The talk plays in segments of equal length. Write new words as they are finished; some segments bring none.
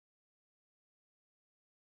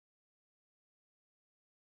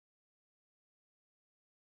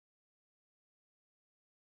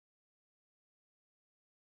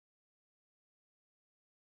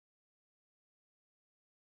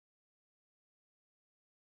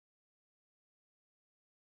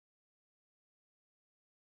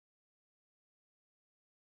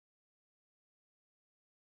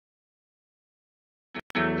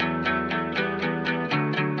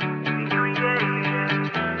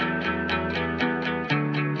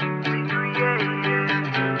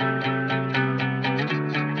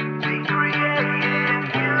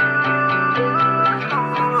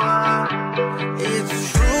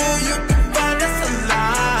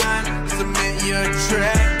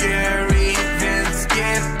track or even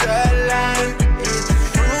skip the line. It's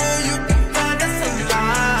true, you can find us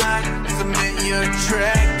online. Submit your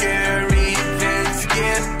track or even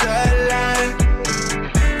skip the line.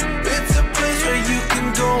 It's a place where you can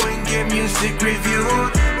go and get music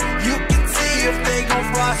reviewed. You can see if they gon'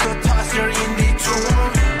 frost or toss your indie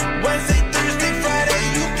tune. Wednesday, Thursday, Friday,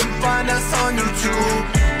 you can find us on YouTube.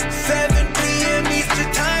 7 p.m. Eastern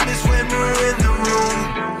time is when we're in the room.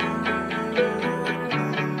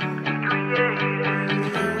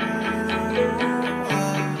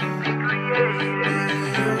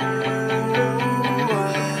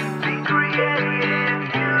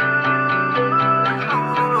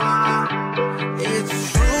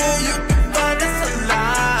 It's true, you can find us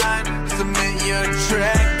online. Submit your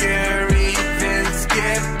track or even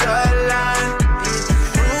skip the line. It's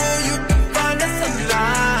true, you can find us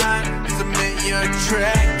online. Submit your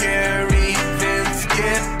track or even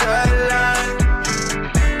skip the line.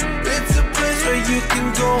 It's a place where you can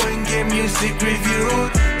go and get music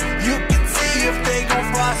reviewed. You can see if they gon'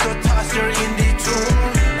 frost or toss your indie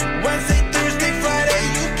tune. Wednesday, Thursday, Friday,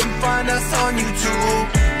 you can find us on YouTube.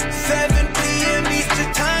 7 p.m.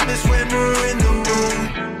 Eastern time is when we're in the room.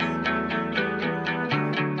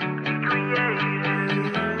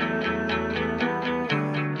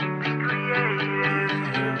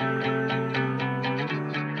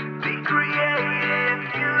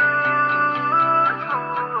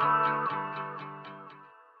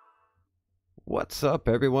 What's up,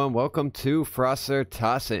 everyone? Welcome to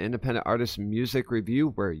FrostByte, independent artist music review,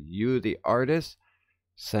 where you, the artist,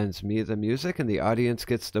 sends me the music and the audience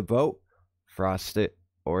gets to vote. Frost it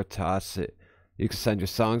or toss it. You can send your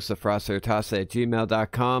songs to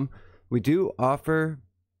frostbyte@gmail.com. We do offer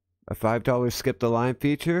a $5 skip the line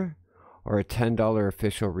feature or a $10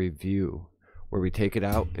 official review, where we take it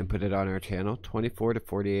out and put it on our channel 24 to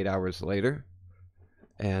 48 hours later.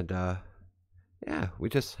 And yeah, we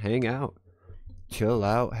just hang out, chill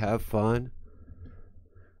out, have fun.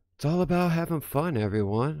 It's all about having fun,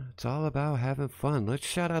 everyone. It's all about having fun. Let's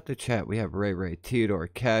shout out the chat. We have Ray,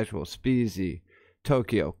 Tittor, Casual, Speezy,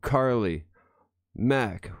 Tokeyo, Carly,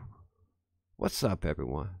 Mac. What's up,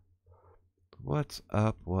 everyone? What's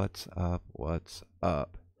up, what's up, what's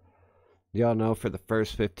up? Y'all know for the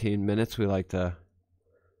first 15 minutes we like to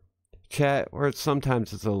chat, or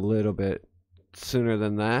sometimes it's a little bit sooner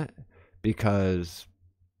than that, because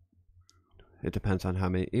it depends on how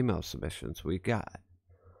many email submissions we got.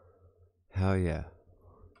 Hell yeah.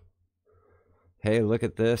 Hey, look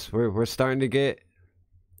at this. We're starting to get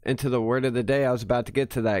into the word of the day. I was about to get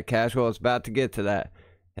to that. Casual, I was about to get to that.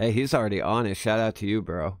 Hey, he's already on it. Shout out to you,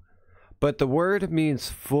 bro. But the word means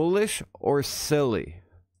foolish or silly.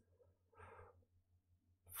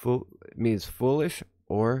 It means foolish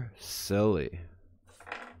or silly.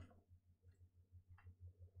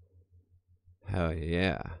 Hell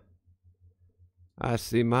yeah. I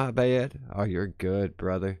see my bad. Oh, you're good,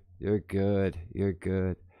 brother. You're good. You're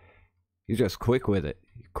good. You're just quick with it.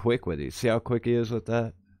 You're quick with it. You see how quick he is with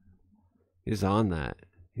that? He's on that.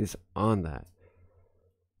 He's on that.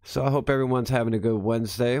 So I hope everyone's having a good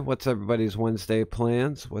Wednesday. What's everybody's Wednesday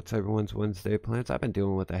plans? What's everyone's Wednesday plans? I've been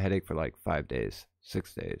dealing with a headache for like 5 days,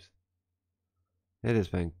 6 days. It has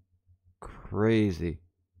been crazy.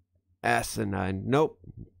 Asinine. Nope.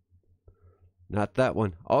 Not that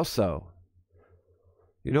one. Also,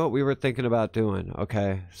 you know what we were thinking about doing?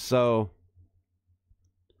 Okay, so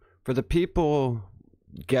for the people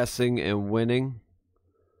guessing and winning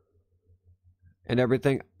and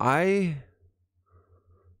everything, hold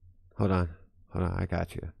on, I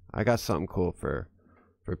got you. I got something cool for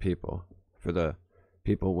people, for the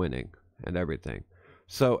people winning and everything.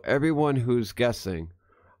 So everyone who's guessing,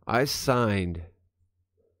 I signed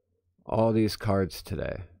all these cards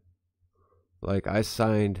today. Like, I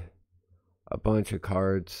signed a bunch of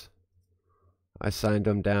cards. I signed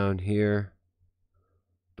them down here.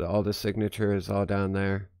 All the signature is all down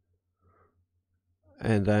there.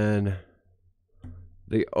 And then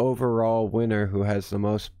the overall winner who has the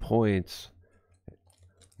most points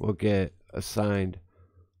will get a signed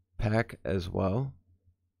pack as well.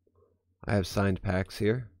 I have signed packs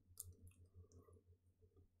here.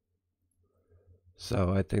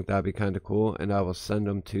 So I think that'd be kind of cool, and I will send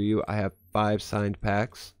them to you. I have 5 signed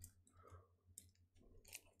packs.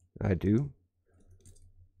 I do.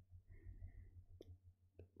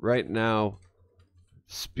 Right now,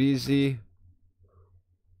 Speezy,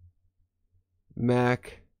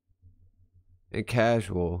 Mac, and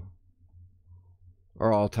Casual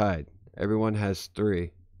are all tied. Everyone has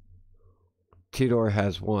 3. Tittor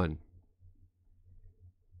has 1.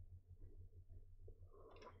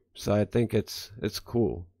 So I think it's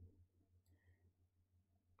cool.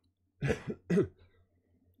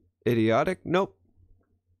 Idiotic? Nope.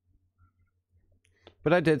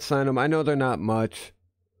 But I did sign them. I know they're not much.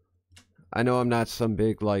 I know I'm not some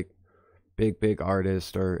big, like, big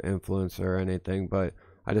artist or influencer or anything, but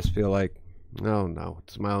I just feel like, oh no,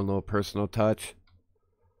 it's my own little personal touch.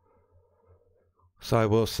 So I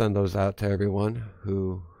will send those out to everyone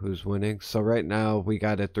who's winning. So right now we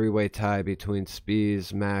got a 3-way tie between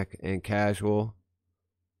Speez, Mac, and Casual.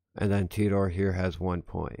 And then Tittor here has 1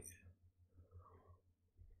 point.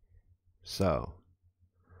 So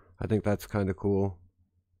I think that's kind of cool.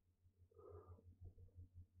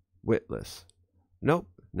 Witless. Nope,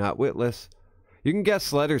 not witless. You can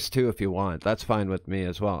guess letters too if you want. That's fine with me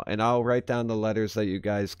as well. And I'll write down the letters that you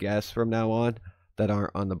guys guess from now on that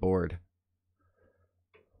aren't on the board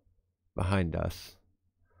behind us.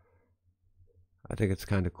 I think it's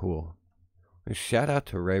kind of cool. And shout out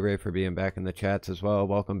to Ray for being back in the chats as well.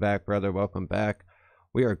 Welcome back, brother. Welcome back.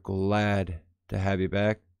 We are glad to have you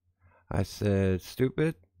back. I said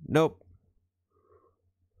stupid? Nope.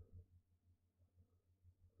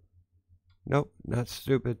 Nope, not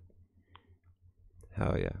stupid.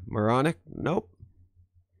 Hell yeah. Moronic? Nope.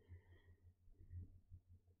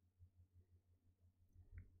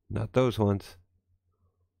 Not those ones.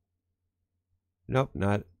 Nope,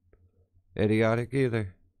 not idiotic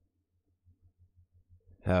either.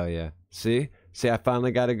 Hell yeah. See? See, I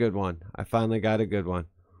finally got a good one. I finally got a good one.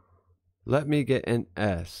 Let me get an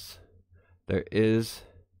S. There is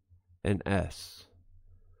an S.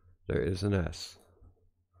 There is an S.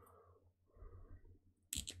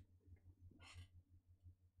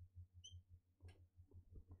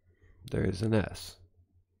 There is an S.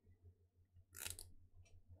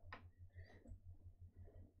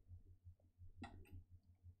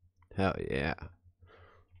 Hell yeah.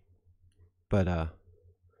 But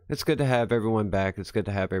it's good to have everyone back. It's good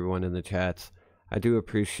to have everyone in the chats. I do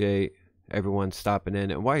appreciate everyone stopping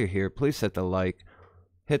in. And while you're here, please hit the like,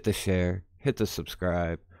 hit the share, hit the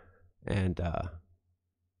subscribe, and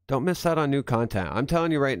don't miss out on new content. I'm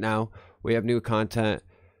telling you right now, we have new content.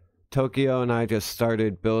 Tokeyo and I just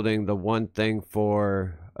started building the one thing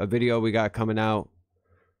for a video we got coming out.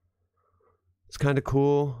 It's kind of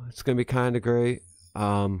cool. It's going to be kind of great.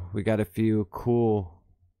 We got a few cool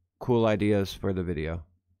ideas for the video.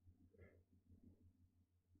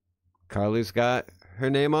 Carly's got her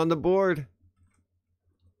name on the board.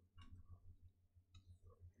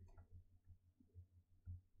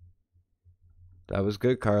 That was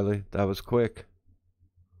good, Carly. That was quick.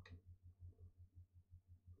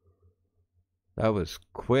 That was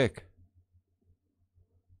quick.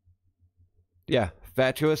 Yeah,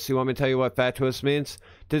 fatuous. You want me to tell you what fatuous means?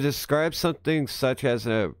 To describe something such as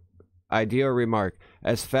an idea or remark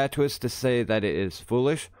as fatuous, to say that it is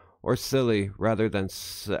foolish or silly rather than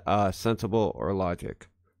sensible or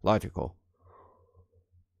logical.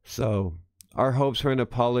 So, our hopes for an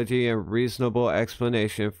apology and reasonable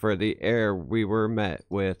explanation for the error we were met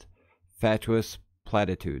with fatuous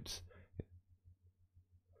platitudes.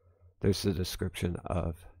 There's the description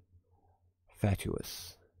of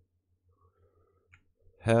fatuous.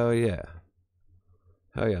 Hell yeah.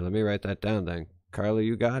 Hell yeah, let me write that down then. Carly,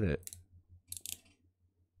 you got it.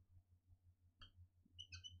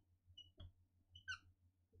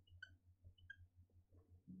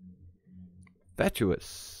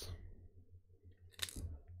 Fatuous.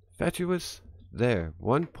 Fatuous. There.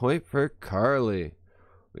 1 point for Carly.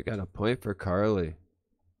 We got a point for Carly.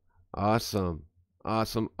 Awesome.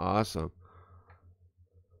 Awesome. Awesome.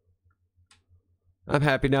 I'm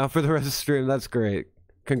happy now for the rest of the stream. That's great.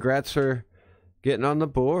 Congrats for getting on the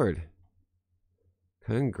board.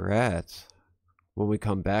 Congrats. When we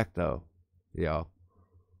come back though. Yo.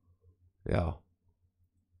 I'm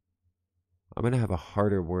going to have a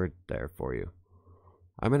harder word there for you.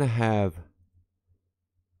 I'm going to have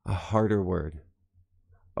a harder word.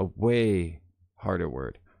 A way harder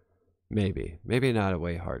word. Maybe. Maybe not a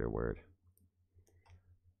way harder word.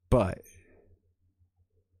 But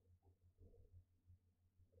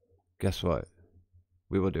guess what?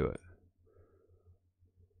 We will do it.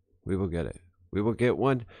 We will get it. We will get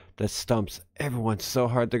one that stumps everyone so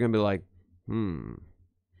hard they're going to be like,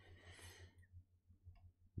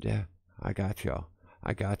 yeah, I got y'all.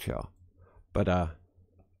 I got y'all. But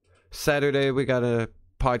Saturday we got a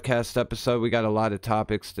podcast episode. We got a lot of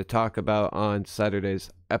topics to talk about on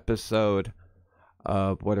Saturday's episode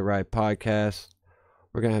of What a Ride Podcast.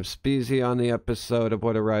 We're going to have Speezy on the episode of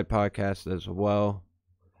What a Ride Podcast as well.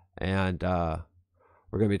 And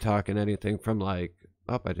we're going to be talking anything from like,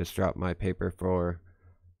 I just dropped my paper for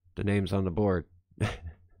the names on the board.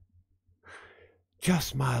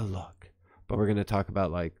 Just my luck. But we're going to talk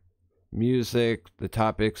about like music, the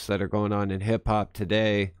topics that are going on in hip-hop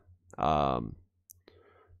today,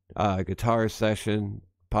 guitar session,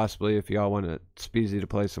 possibly if y'all want Speezy to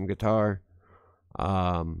play some guitar.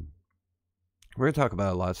 We're going to talk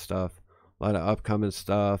about a lot of stuff, a lot of upcoming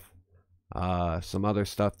stuff, some other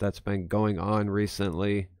stuff that's been going on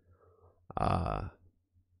recently.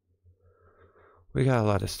 We got a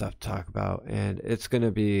lot of stuff to talk about, and it's going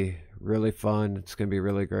to be really fun. It's going to be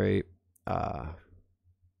really great. I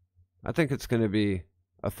think it's going to be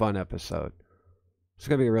a fun episode. It's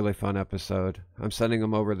going to be a really fun episode. I'm sending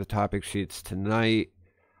him over the topic sheets tonight,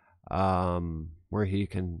 where he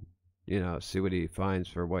can, see what he finds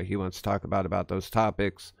for what he wants to talk about those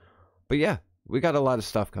topics. But yeah, we got a lot of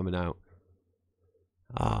stuff coming out.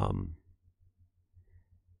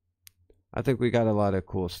 I think we got a lot of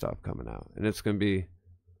cool stuff coming out, and it's going to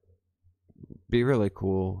be really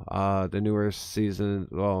cool. The newer season,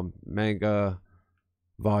 manga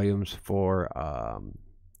volumes for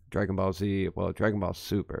Dragon Ball Z, Dragon Ball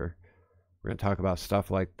Super. We're going to talk about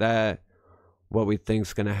stuff like that, what we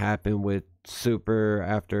think's going to happen with Super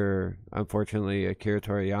after, unfortunately, Akira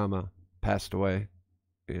Toriyama passed away.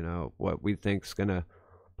 What we think's going to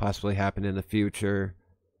possibly happen in the future.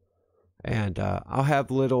 And I'll have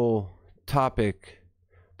little topic,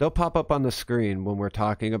 they'll pop up on the screen when we're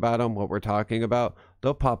talking about them, what we're talking about.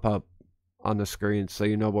 They'll pop up on the screen so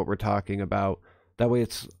you know what we're talking about. That way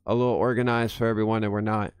it's a little organized for everyone and we're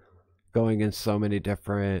not going in so many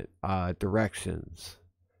different directions.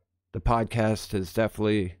 The podcast has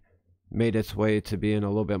definitely made its way to being a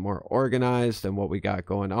little bit more organized, and what we got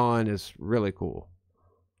going on is really cool.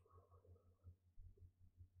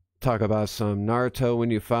 Talk about some Naruto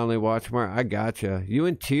when you finally watch more. I gotcha. You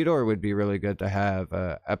and Tittor would be really good to have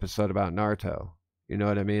an episode about Naruto. You know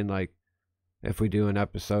what I mean? Like, if we do an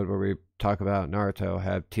episode where we talk about Naruto,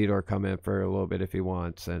 have Tittor come in for a little bit if he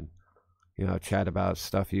wants, and chat about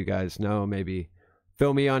stuff you guys know. Maybe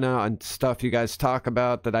fill me on stuff you guys talk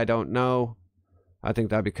about that I don't know. I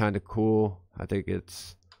think that'd be kind of cool. I think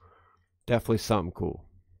it's definitely something cool.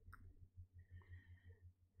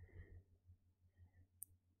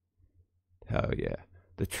 Hell yeah.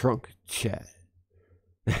 The trunk chat.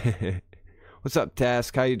 What's up,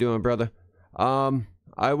 Task? How you doing, brother?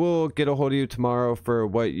 I will get a hold of you tomorrow for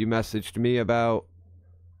what you messaged me about.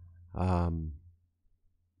 I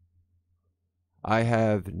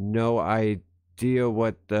have no idea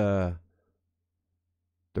what the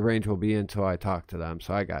range will be until I talk to them,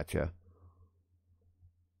 so I got you.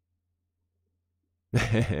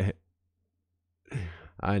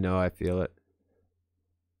 I know, I feel it.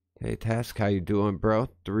 Hey, Task, how you doing, bro?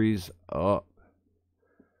 3's up.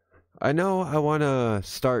 I know I want to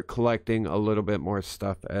start collecting a little bit more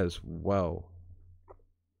stuff as well.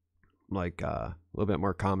 Like a little bit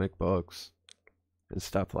more comic books and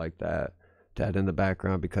stuff like that to add in the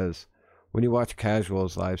background, because when you watch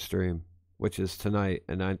Casual's live stream, which is tonight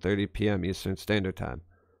at 9:30 p.m. Eastern Standard Time,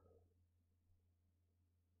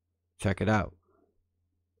 check it out.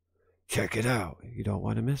 Check it out. You don't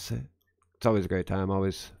want to miss it. It's always a great time.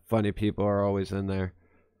 Always funny people are always in there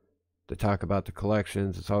to talk about the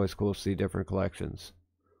collections. It's always cool to see different collections.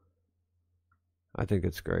 I think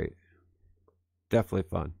it's great. Definitely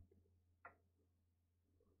fun.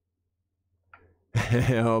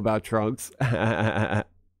 Oh, about trunks.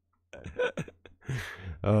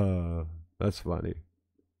 Oh, that's funny.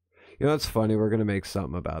 It's funny. We're going to make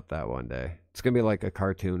something about that one day. It's going to be like a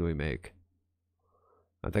cartoon we make.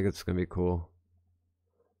 I think it's going to be cool.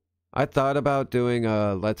 I thought about doing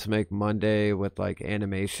a Let's Make Monday with like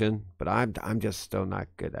animation, but I'm just still not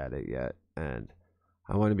good at it yet, and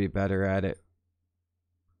I want to be better at it.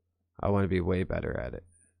 I want to be way better at it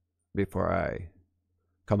before I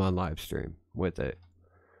come on live stream with it.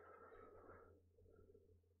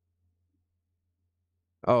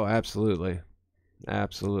 Oh, absolutely.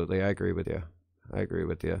 Absolutely. I agree with you. I agree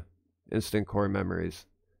with you. Instant core memories.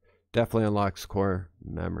 Definitely unlocks core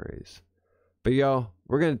memories. But y'all,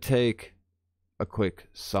 we're going to take a quick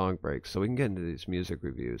song break so we can get into these music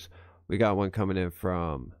reviews. We got one coming in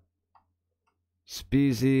from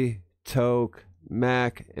Speezy, Toke,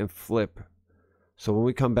 Mac, and Flip. So when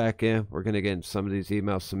we come back in, we're going to get into some of these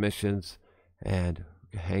email submissions and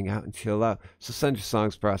hang out and chill out. So send your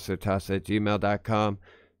songs, FrostByte@gmail.com.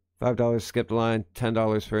 $5 skip the line,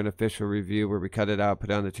 $10 for an official review where we cut it out,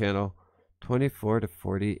 put it on the channel 24 to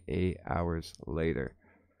 48 hours later.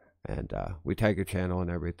 And we tag your channel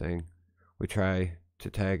and everything. We try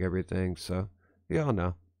to tag everything, so y'all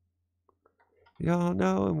know. Y'all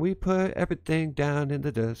know, and we put everything down in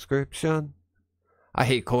the description. I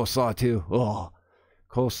hate coleslaw too. Oh,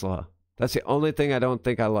 coleslaw. That's the only thing I don't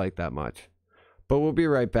think I like that much. But we'll be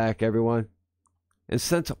right back, everyone. And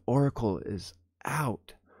since Oracle is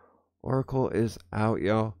out,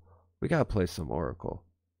 y'all, we gotta play some Oracle.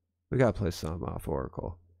 We gotta play some off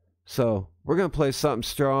Oracle. So we're gonna play something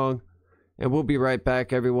strong, and we'll be right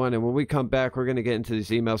back, everyone. And when we come back, we're gonna get into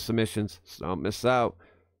these email submissions. So don't miss out.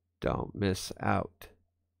 Don't miss out.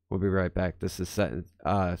 We'll be right back. This is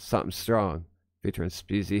Something Strong featuring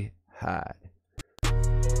Speezy Hyde.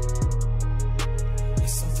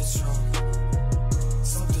 It's something strong.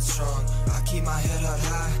 I keep my head up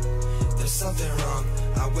high. There's something wrong,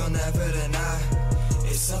 I will never deny.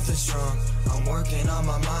 It's something strong, I'm working on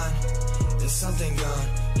my mind. There's something gone,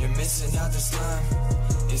 you're missing out this time.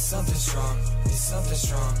 It's something strong, it's something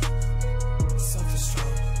strong. It's something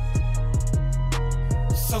strong.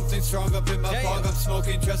 Something strong up in my bong, I'm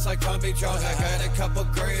smoking just like Tommy John. I got a couple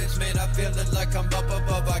grams, man, I'm feeling like I'm up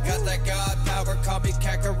above. I got that God power, call me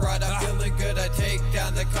Kakarot. I'm feeling good, I take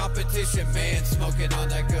down the competition, man, smoking on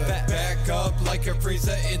that good. Back up like a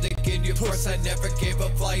freezer in the Ginyu Force. I never gave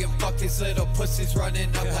up flying, fuck these little pussies running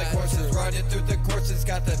up like horses. Riding through the courses,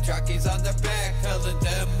 got the jockeys on their back, telling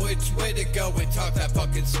them which way to go and talk that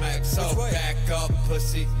fucking smack. So back up,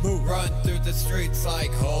 pussy, run through the streets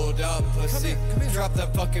like hold up, pussy. Come here. Drop the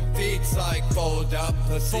fucking beats like fold up,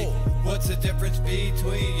 pussy. What's the difference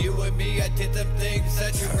between you and me? I did them things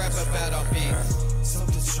that you rap about on me.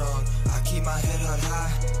 Something strong, I keep my head on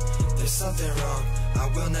high. There's something wrong,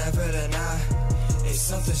 I will never deny. It's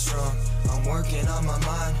something strong, I'm working on my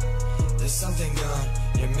mind. There's something gone,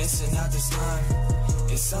 you're missing out this time.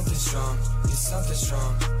 It's something strong, it's something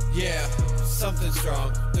strong. Yeah, something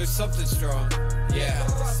strong, there's something strong. Yeah,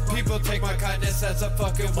 people take my kindness as a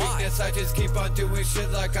fucking weakness. I just keep on doing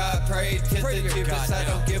shit like I pray to the deepest. I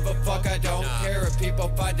don't give a fuck, I don't care if people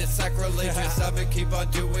find it sacrilegious. I'ma keep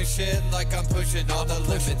on doing shit like I'm pushing all the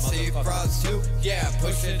limits. See, Frost too? Yeah,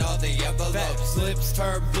 pushing all the envelopes. Lips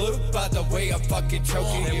turn blue by the way I'm fucking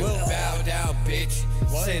choking you. Bow down, bitch.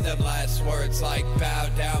 Say them last words like bow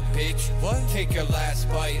down, bitch. Take your last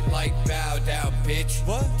bite like bow down, bitch.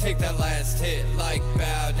 Take that last hit like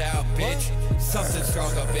bow down, bitch. Something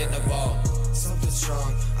strong up in the ball. Something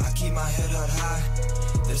strong, I keep my head up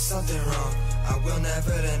high. There's something wrong, I will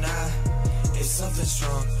never deny. It's something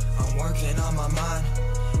strong, I'm working on my mind.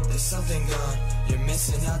 There's something gone, you're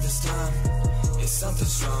missing out this time. It's something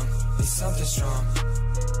strong, it's something strong.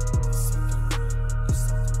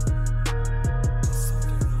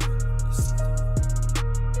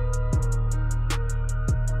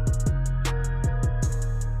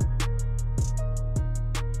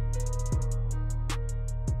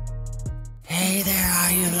 Hey there,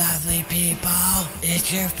 all you lovely people.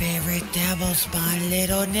 It's your favorite devil spawn,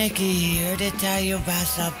 Little Nicky, here to tell you about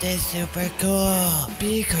something super cool.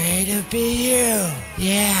 Be creative, be you.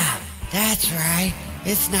 Yeah, that's right.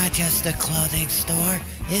 It's not just a clothing store.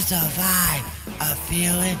 It's a vibe, a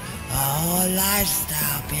feeling, a whole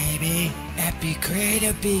lifestyle, baby. At Be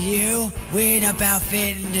Creative, Be You, we ain't about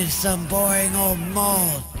fitting into some boring old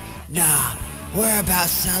mold. Nah, we're about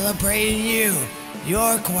celebrating you,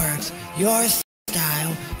 your quirks, your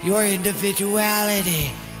style, your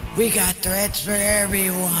individuality. We got threads for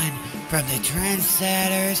everyone, from the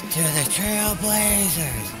trendsetters to the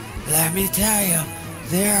trailblazers. Let me tell you,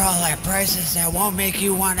 they're all at prices that won't make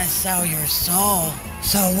you want to sell your soul.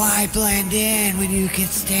 So why blend in when you can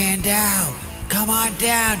stand out? Come on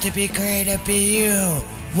down to Be Creative, Be You,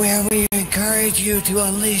 where we encourage you to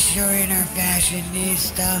unleash your inner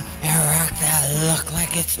fashionista and rock that look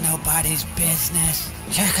like it's nobody's business.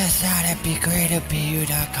 Check us out at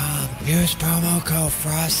BeCreativeBU.com. Use promo code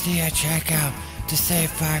FROSTY at checkout to save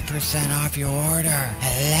 5% off your order.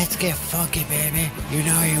 And let's get funky, baby. You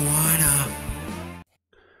know you wanna.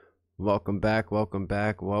 Welcome back, welcome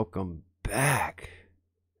back, welcome back.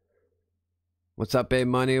 What's up, A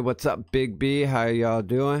Money? What's up, Big B? How y'all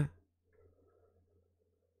doing?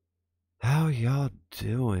 How y'all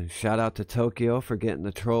doing? Shout out to Tokeyo for getting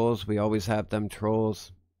the trolls. We always have them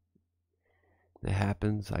trolls. It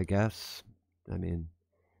happens, I guess. I mean,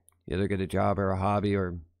 you either get a job or a hobby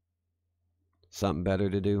or something better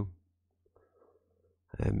to do.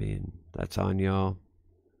 I mean, that's on y'all.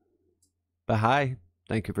 But hi,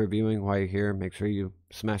 thank you for viewing. While you're here, make sure you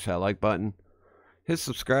smash that like button. Hit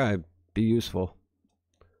subscribe. Be useful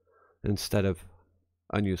instead of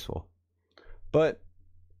unuseful. But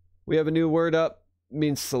we have a new word up. It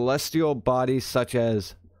means celestial bodies such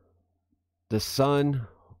as the sun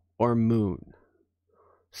or moon.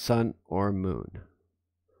 Sun or moon.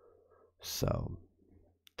 So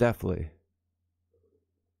definitely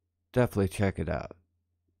check it out.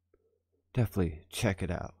 Definitely check it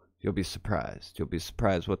out. You'll be surprised. You'll be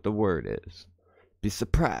surprised what the word is. Be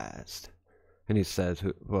surprised. And he says,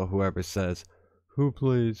 well, whoever says, who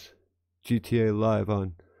plays GTA Live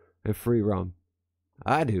on a free ROM?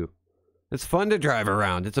 I do. It's fun to drive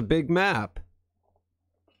around. It's a big map.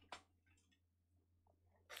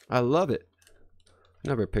 I love it.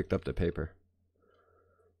 Never picked up the paper.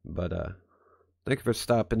 But, thank you for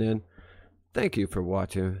stopping in. Thank you for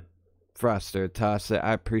watching Froster Toss It.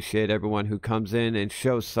 I appreciate everyone who comes in and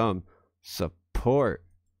shows some support.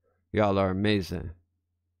 Y'all are amazing.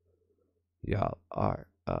 Y'all are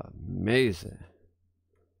amazing.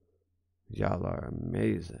 Y'all are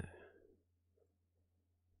amazing.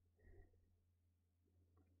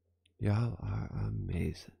 Y'all are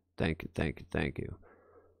amazing. Thank you, thank you, thank you.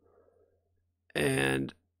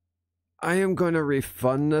 And I am going to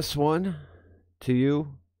refund this one to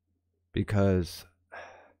you because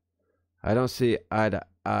I don't see eye to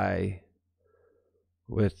eye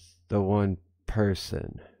with the one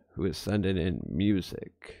person who is sending in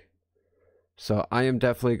music. So I am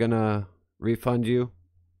definitely going to refund you.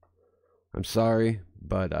 I'm sorry,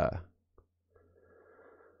 but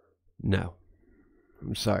no.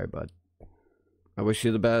 I'm sorry, bud. I wish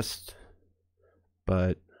you the best,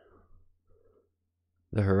 but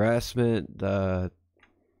the harassment, I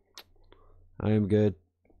am good.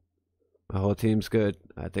 My whole team's good.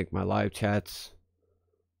 I think my live chat's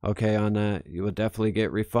okay on that. You will definitely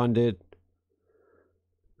get refunded.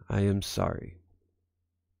 I am sorry,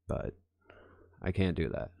 but I can't do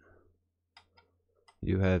that.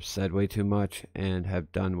 You have said way too much and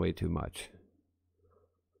have done way too much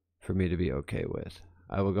for me to be okay with.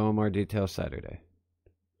 I will go in more detail Saturday.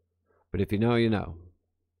 But if you know, you know.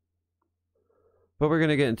 But we're going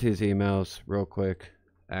to get into these emails real quick,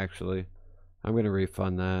 actually. I'm going to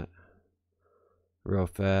refund that real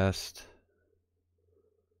fast.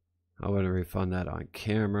 I want to refund that on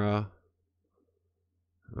camera.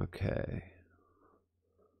 Okay.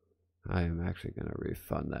 I am actually going to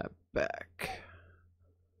refund that back.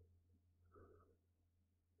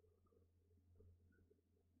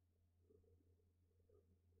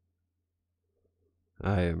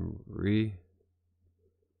 I am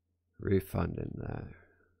refunding that.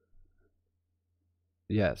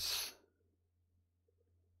 Yes.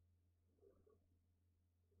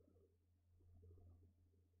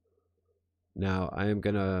 Now, I am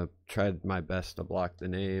going to try my best to block the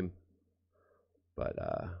name, but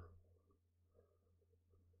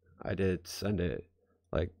I did send it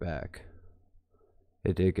like back.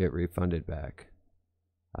 It did get refunded back.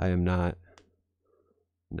 I am not.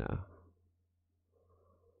 No.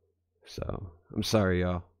 So, I'm sorry,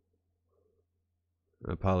 y'all.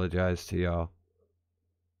 I apologize to y'all.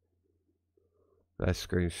 I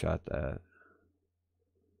screenshot that.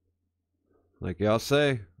 Like y'all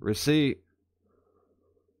say, receipt.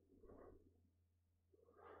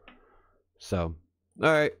 So,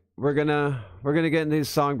 all right, we're gonna get in these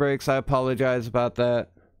song breaks. I apologize about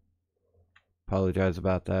that. Apologize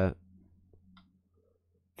about that.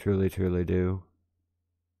 Truly, truly do.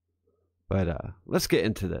 But let's get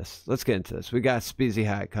into this. Let's get into this. We got Speezy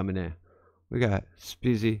Hyde coming in. We got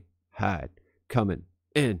Speezy Hyde coming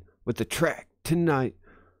in with the track tonight.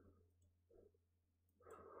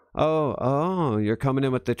 Oh, you're coming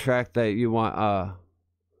in with the track that you want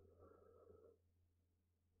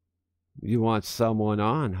someone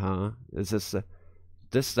on, huh? Is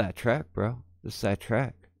this that track, bro? This that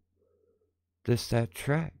track. This that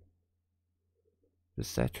track.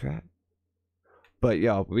 This that track. But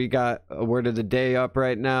yo, we got a word of the day up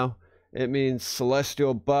right now. It means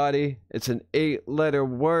celestial body. It's an 8-letter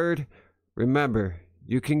word. Remember,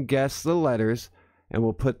 you can guess the letters, and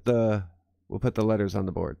we'll put the letters on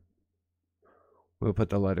the board. We'll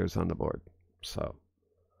put the letters on the board. So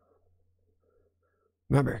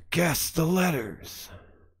remember, guess the letters.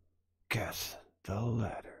 Guess the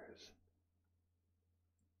letters.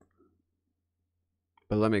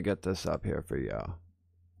 But let me get this up here for y'all.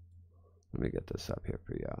 Let me get this up here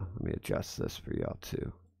for y'all. Let me adjust this for y'all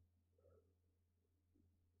too.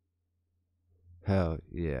 Hell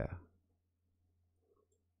yeah.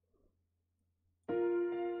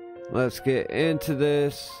 Let's get into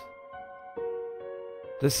this.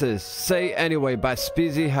 This is Say Anyway by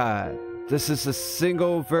Speezy Hyde. This is the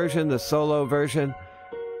single version, the solo version,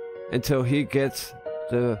 until he gets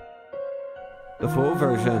the full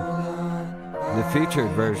version, the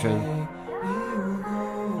featured version.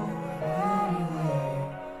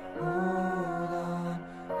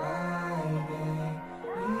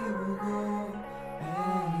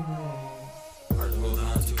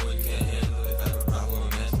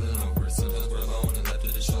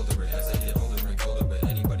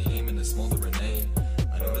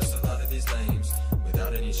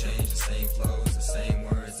 Change the same flows, the same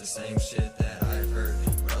words, the same shit that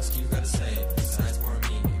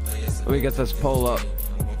Let me get this poll up.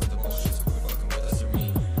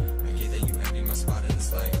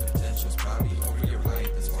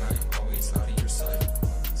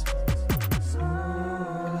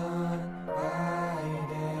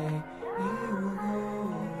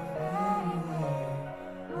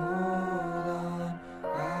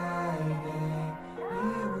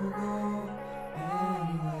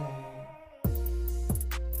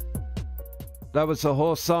 That was the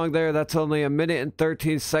whole song there. That's only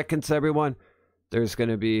 1:13 everyone. There's going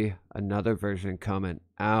to be another version coming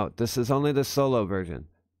out. This is only the solo version.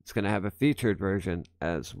 It's going to have a featured version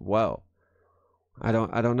as well. I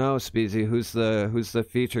don't know, Speezy. Who's the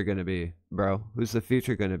feature going to be, bro? Who's the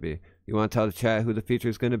feature going to be? You want to tell the chat who the feature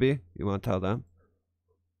is going to be? You want to tell them?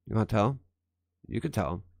 You want to tell them? You can tell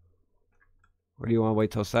them. Or do you want to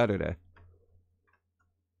wait till Saturday?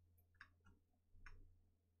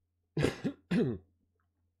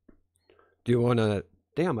 Do you want to...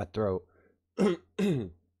 Damn, my throat.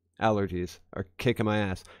 Allergies are kicking my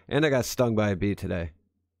ass. And I got stung by a bee today.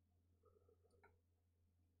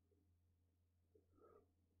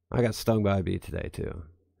 I got stung by a bee today, too.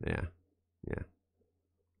 Yeah. Yeah.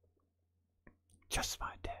 Just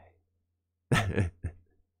my day.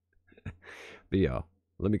 But yo,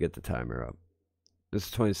 let me get the timer up. This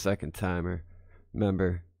is a 20-second timer.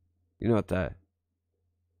 Remember, you know what that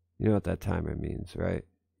timer means, right?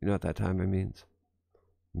 You know what that timer means?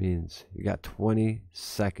 It means you got 20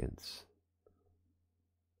 seconds.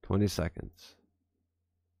 20 seconds.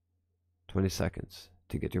 20 seconds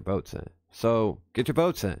to get your votes in. So get your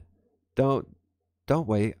votes in. Don't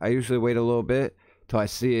wait. I usually wait a little bit till I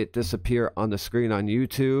see it disappear on the screen on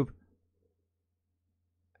YouTube.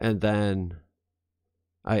 And then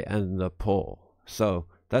I end the poll. So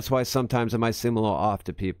that's why sometimes it might seem a little off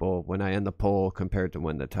to people when I end the poll compared to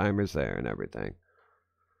when the timer's there and everything.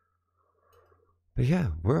 But yeah,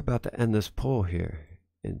 we're about to end this poll here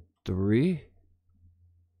in 3,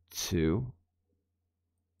 2,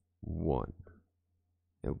 1.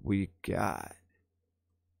 And we got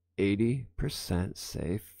 80%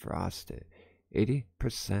 say frosted.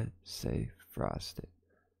 80% say frosted.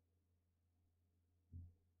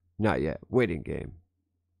 Not yet. Waiting game.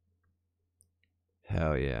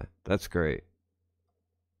 Hell yeah. That's great.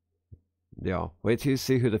 Yo, wait till you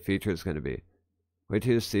see who the feature is going to be. Wait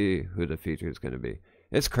till you see who the feature is going to be.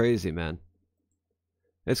 It's crazy, man.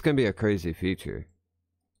 It's going to be a crazy feature.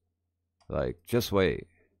 Like, just wait.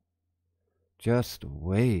 Just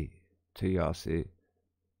wait till y'all see.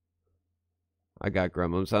 I got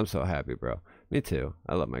gremlins. I'm so happy, bro. Me too.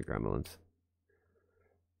 I love my gremlins.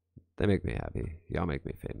 They make me happy. Y'all make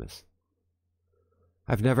me famous.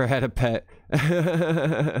 I've never had a pet.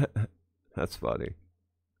 That's funny.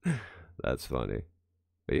 That's funny.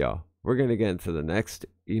 But y'all, we're going to get into the next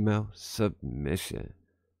email submission.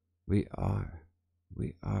 We are.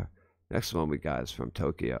 Next one we got is from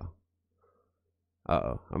Tokeyo.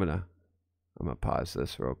 Uh-oh. I'm gonna pause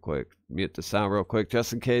this real quick. Mute the sound real quick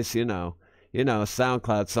just in case, you know,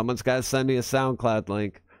 SoundCloud. Someone's got to send me a SoundCloud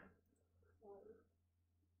link.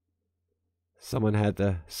 Someone had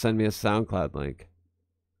to send me a SoundCloud link.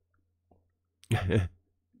 Yeah,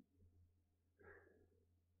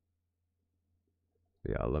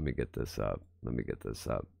 let me get this up.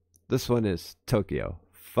 This one is Tokeyo.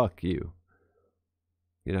 Fuck you.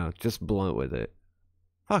 You know, just blunt with it.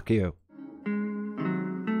 Fuck you.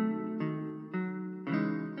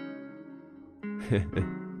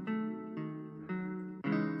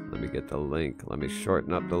 Let me get the link. Let me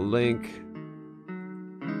shorten up the link.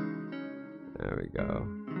 There we go.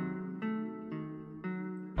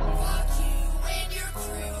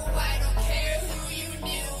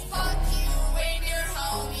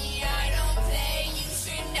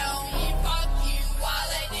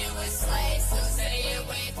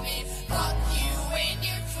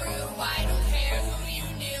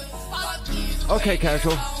 Okay,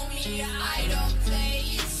 casual.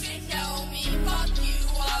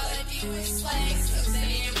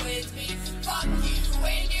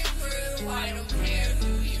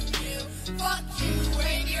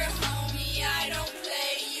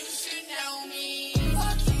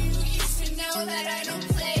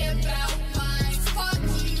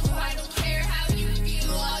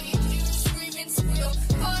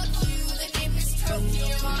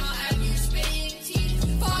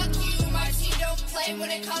 When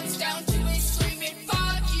it comes down to it, screaming,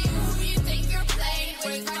 fuck you. Who you think you're playing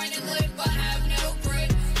with? Trying to live but have no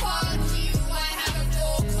grip. Fuck you. I have a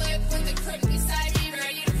full clip with a crip beside me,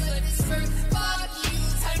 ready to flip this script. Fuck you.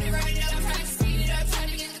 Time to write it up, trying to speed it up, trying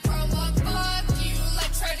to get the chrome up. Fuck you.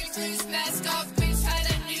 Like trying to lose mask off, bitch. Tie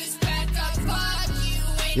that news back up. Fuck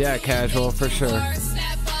you. Yeah, casual for sure.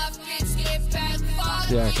 Snap off, bitch.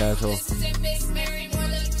 Yeah, casual.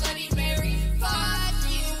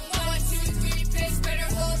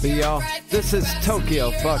 But y'all, this is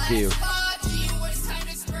Tokeyo, fuck you.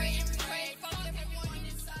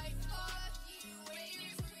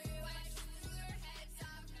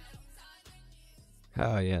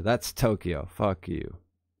 Oh yeah, that's Tokeyo, fuck you.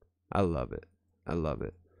 I love it. I love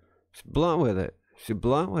it. She's blunt with it. She's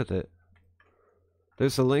blunt with it.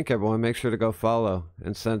 There's a link, everyone. Make sure to go follow.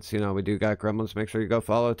 And since, you know, we do got gremlins, make sure you go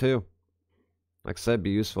follow too. Like I said, be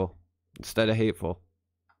useful instead of hateful.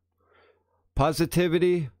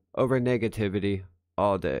 Positivity over negativity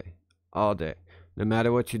all day. All day. No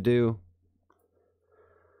matter what you do,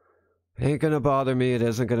 it ain't gonna bother me. It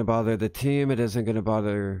isn't gonna bother the team. It isn't gonna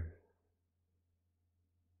bother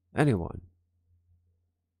anyone.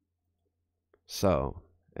 So,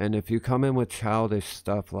 and if you come in with childish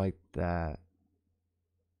stuff like that,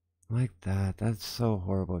 that's so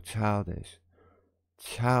horrible. Childish.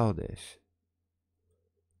 Childish.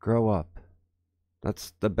 Grow up.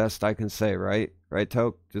 That's the best I can say, right? Right,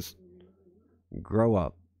 Toke? Just grow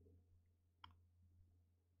up.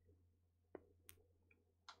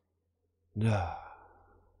 No.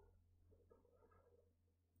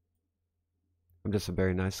 I'm just a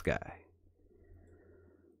very nice guy.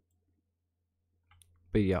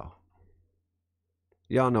 But y'all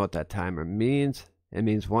know what that timer means. It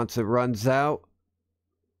means once it runs out,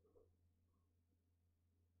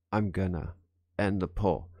 I'm gonna end the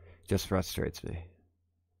pull. Just frustrates me.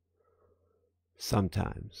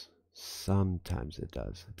 Sometimes it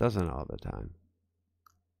does. It doesn't all the time.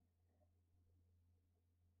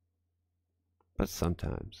 But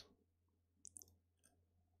sometimes.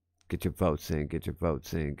 Get your votes in, get your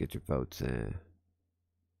votes in, get your votes in.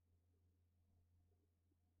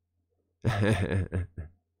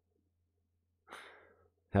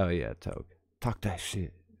 Hell yeah, Toke. Talk that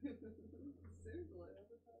shit.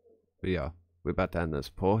 But yeah, we're about to end this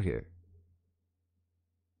poll here.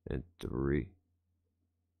 In 3,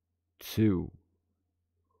 2,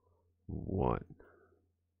 1.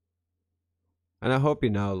 And I hope you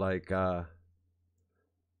know, like,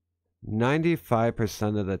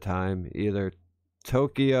 95% of the time, either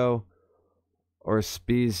Tokeyo or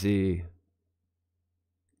Speezy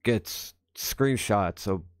gets screenshots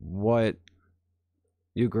of what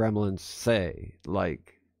you gremlins say.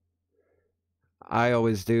 Like, I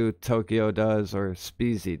always do, Tokeyo does, or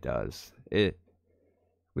Speezy does.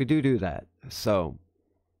 We do that. So,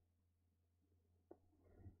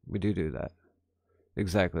 we do that.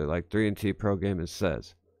 Exactly, like 3&T Pro Gaming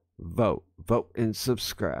says. Vote and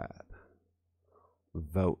subscribe.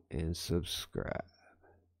 Vote and subscribe.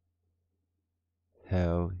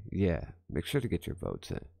 Hell yeah. Make sure to get your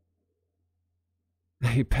votes in.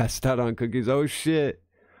 He passed out on cookies. Oh shit.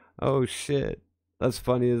 Oh shit. That's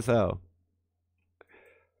funny as hell.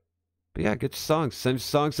 But yeah, get your songs. Send your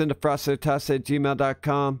songs into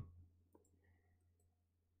frostbyte@gmail.com.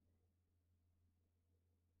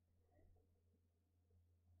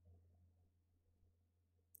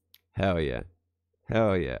 Hell yeah.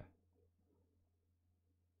 Hell yeah.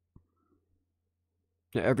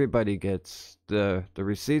 Everybody gets the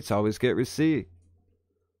receipts. Always get receipt.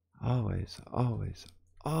 Always.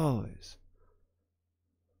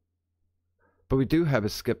 But we do have a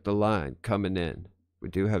skip the line coming in. We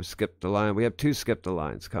do have skip the line. We have 2 skip the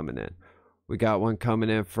lines coming in. We got one coming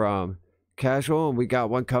in from Casual, and we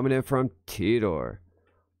got one coming in from Tittor.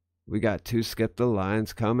 We got 2 skip the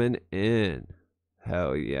lines coming in.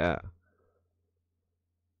 Hell yeah.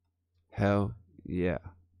 Hell yeah.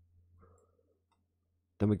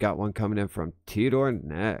 Then we got one coming in from Tittor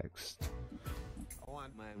next. I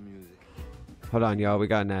want my music. Hold on, y'all. We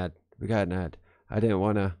got an ad. I didn't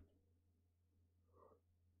wanna.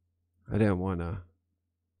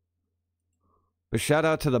 But shout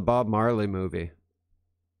out to the Bob Marley movie.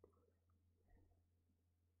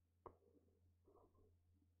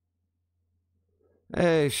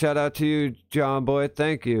 Hey, shout out to you, John Boy.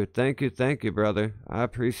 Thank you, brother. I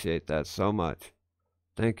appreciate that so much.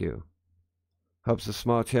 Thank you. Helps a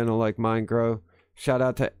small channel like mine grow. Shout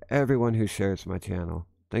out to everyone who shares my channel.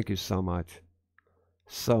 Thank you so much.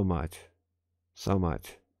 So much.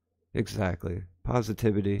 Exactly.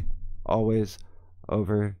 Positivity always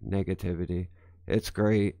over negativity. It's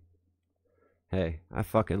great. Hey, I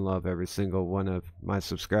fucking love every single one of my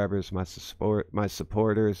subscribers, my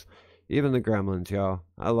supporters, even the gremlins, y'all.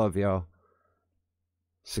 I love y'all.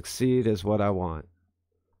 Succeed is what I want.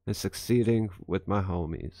 And succeeding with my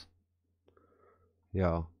homies.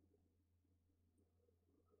 Y'all.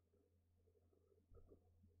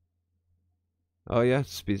 Oh yeah,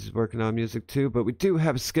 Speezy's working on music too, but we do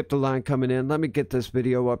have a skip the line coming in. Let me get this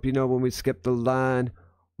video up. You know when we skip the line,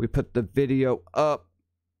 We put the video up.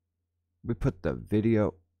 We put the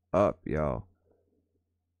video up, y'all.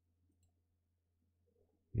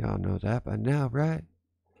 Y'all know that by now, right?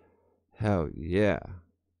 Hell yeah.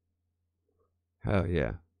 Hell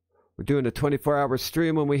yeah. We're doing a 24-hour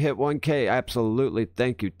stream when we hit 1K. Absolutely.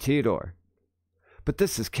 Thank you, Tittor. But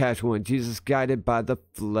this is Casual and Jesus, guided by the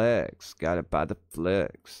flex. Guided by the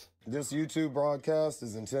flex. This YouTube broadcast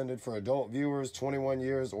is intended for adult viewers 21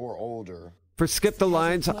 years or older. For Skip the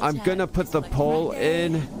Lines, I'm gonna put the poll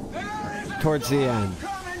in towards the end.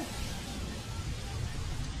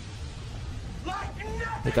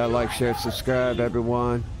 Hit that like, share, subscribe,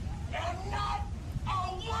 everyone.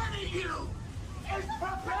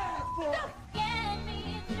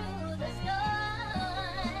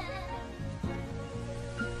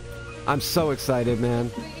 I'm so excited,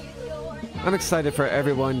 man. I'm excited for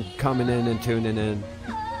everyone coming in and tuning in.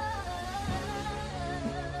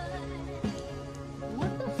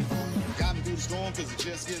 Storm, cause it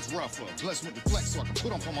just gets rougher. Blessed with the flex so I can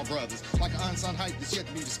put on for my brothers. Like an unsung hype that's yet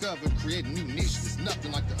to be discovered. Create a new niche that's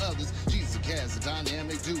nothing like the others. Jesus and Kaz, a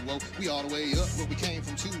dynamic duo. We all the way up, but we came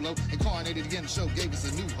from too low. Incarnated again, the show gave us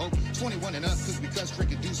a new hope. 21 and up, cause we cuss,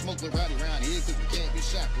 drink, and do smoke. Live right around here, cause we can't be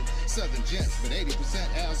shackled. Southern gents, but 80%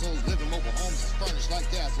 assholes. Living mobile homes is furnished like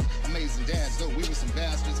castles. Amazing dads, though we were some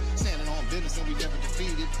bastards. Standing on business and we never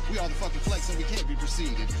defeated. We are the fucking flex and we can't be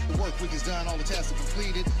preceded. The work week is done, all the tasks are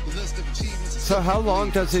completed. The list of achievements. So how long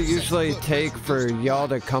does it usually take for y'all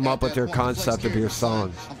to come up with your concept of your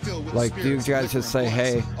songs? Like, do you guys just say,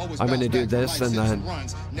 hey, I'm going to do this, and then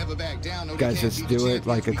you guys just do it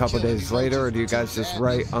like a couple days later, or do you guys just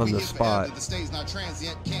write on the spot?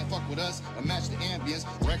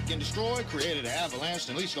 Destroy, created an avalanche,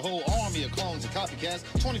 unleashed a whole army of clones and copycats.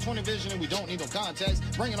 2020 vision and we don't need no contacts.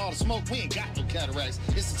 Bringing all the smoke, we ain't got no cataracts.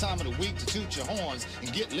 It's the time of the week to toot your horns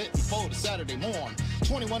and get lit before the Saturday morn.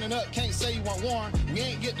 21 and up, can't say you want warn. We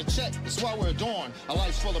ain't getting a check, that's why we're adorned. Our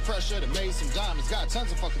life's full of pressure that made some diamonds. Got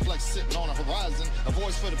tons of fucking flex sitting on the horizon. A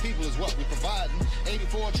voice for the people is what we providing.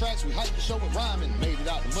 84 tracks, we hyped the show with rhyming. Made it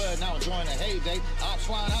out the mud, now enjoying the heyday. Ops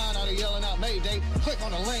flying high, now they yelling out Mayday. Click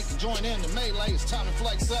on the link and join in the melee. It's time to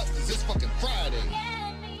flex up, cause it's fucking Friday.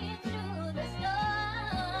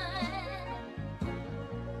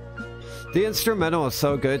 The instrumental is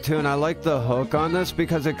so good too, and I like the hook on this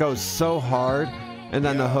because it goes so hard, and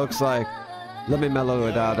then the hook's like, let me mellow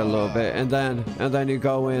it out a little bit, and then you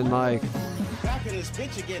go in like, back in this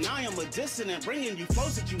bitch again, I am a dissonant, bringing you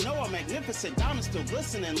flows that you know are magnificent. Diamonds still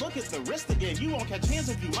glistening, look at the wrist again. You won't catch hands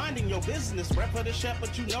if you minding your business. Rep for the chef,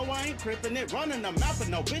 but you know I ain't crippin' it. Running the mouth, but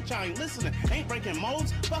no bitch, I ain't listening. Ain't breaking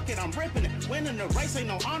molds, fuck it, I'm ripping it. Winning the race ain't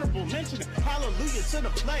no honorable mention. Hallelujah to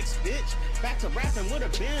the flex, bitch. Back to rapping with a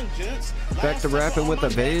vengeance. back to rapping with a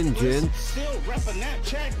vengeance. Still repping that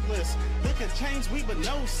checklist. Looking change, we but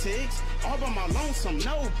no six. All by my lonesome,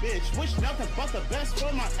 no bitch. Wish nothing but the best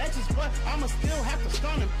for my exes, but I'ma still have to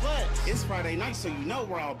stun and flex. It's Friday night, so you know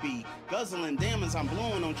where I'll be. Guzzling diamonds, I'm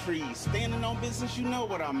blowing on trees. Standing on business, you know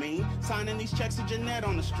what I mean. Signing these checks to Jeanette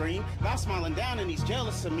on the stream. God smiling down and he's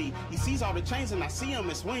jealous of me. He sees all the chains and I see him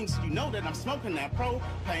as wings. You know that I'm smoking that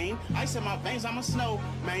propane. Ice in my veins, I'm a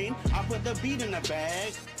snowman. I put the beat in the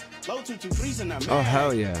bag. Low 223's in the mag. Oh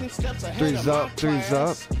hell yeah. Threes up, threes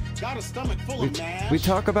up. Got a stomach full of mash. We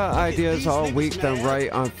talk about ideas all week, then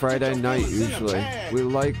write on Friday night usually. We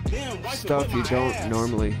like stuff you don't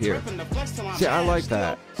normally hear. See, I like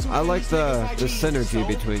that. I like the synergy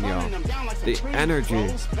between y'all. The energy.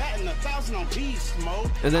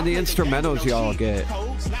 And then the instrumentals y'all get.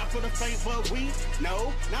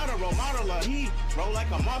 Roll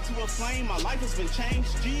like a moth to a flame. My life has been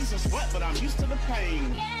changed. Jesus, what? But I'm used to the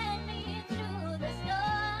pain.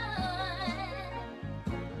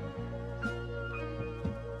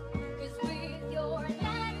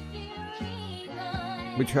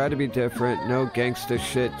 We try to be different, no gangsta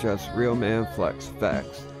shit, just real man flex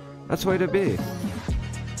facts. That's the way to be.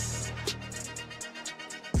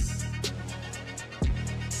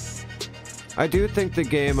 I do think the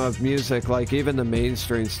game of music, like even the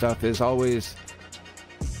mainstream stuff, is always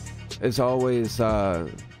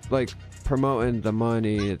like promoting the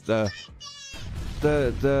money, the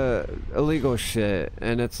illegal shit,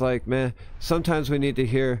 and it's like, man, sometimes we need to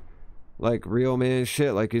hear like real man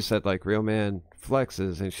shit, like you said, like real man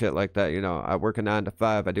flexes and shit like that. You know, I work a 9 to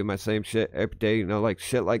 5, I do my same shit every day, you know, like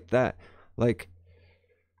shit like that. Like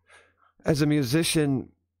as a musician,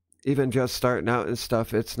 even just starting out and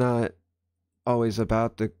stuff, it's not always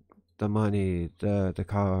about the money, the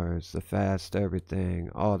cars, the fast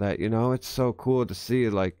everything, all that, you know. It's so cool to see,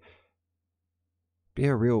 like,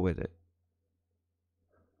 being real with it.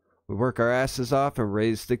 We work our asses off and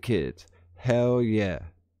raise the kids. Hell yeah.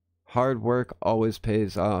 Hard work always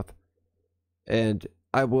pays off. And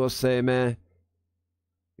I will say, man,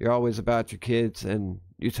 you're always about your kids, and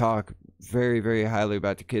you talk very, very highly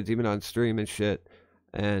about your kids, even on stream and shit.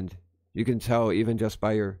 And you can tell even just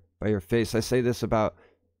by your face. I say this about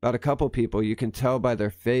a couple people. You can tell by their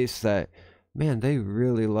face that, man, they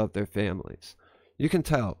really love their families. You can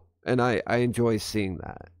tell. And I enjoy seeing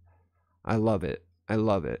that. I love it. I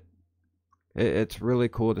love it. It's really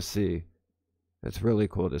cool to see. It's really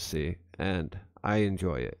cool to see. And I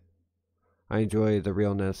enjoy it. I enjoy the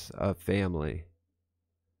realness of family.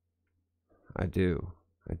 I do.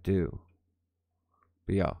 I do.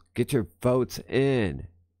 But y'all, get your votes in.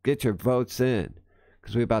 Get your votes in.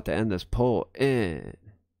 Because we're about to end this poll in.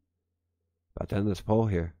 About to end this poll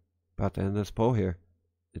here. About to end this poll here.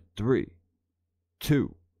 In 3,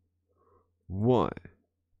 2, 1.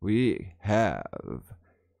 We have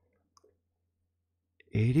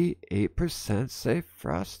 88% say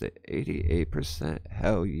Frosted. 88%.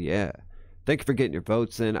 Hell yeah. Thank you for getting your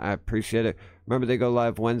votes in. I appreciate it. Remember, they go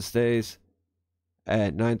live Wednesdays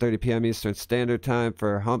at 9:30 p.m. Eastern Standard Time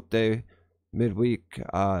for Hump Day midweek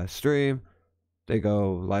stream. They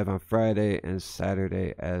go live on Friday and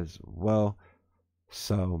Saturday as well.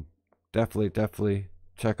 So definitely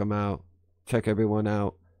check them out. Check everyone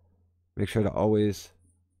out. Make sure to always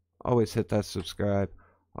hit that subscribe.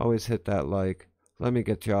 Always hit that like. Let me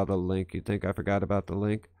get y'all the link. You think I forgot about the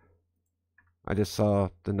link? I just saw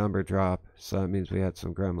the number drop, so that means we had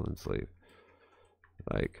some gremlins leave.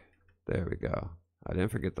 Like, there we go. I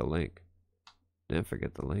didn't forget the link. Didn't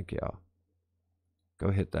forget the link, y'all.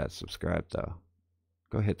 Go hit that subscribe, though.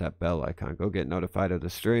 Go hit that bell icon. Go get notified of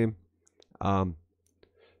the stream.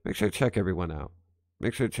 Make sure to check everyone out.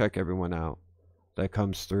 Make sure to check everyone out that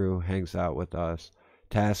comes through, hangs out with us.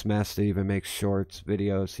 Taskmaster even makes shorts,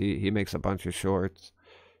 videos. He makes a bunch of shorts.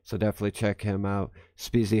 So definitely check him out.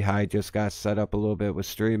 Speezy Hyde just got set up a little bit with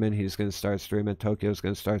streaming. He's going to start streaming. Tokeyo's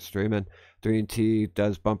going to start streaming. 3T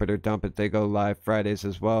does Bump It or Dump It. They go live Fridays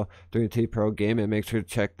as well. 3T Pro Gaming. Make sure to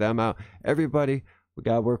check them out. Everybody, we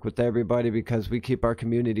got to work with everybody because we keep our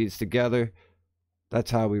communities together. That's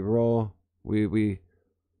how we roll. We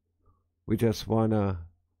just want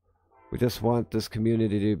this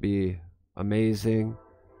community to be amazing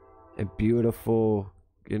and beautiful.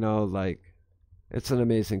 You know, like, it's an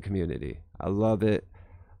amazing community. I love it.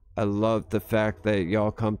 I love the fact that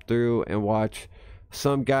y'all come through and watch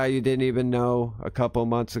some guy you didn't even know a couple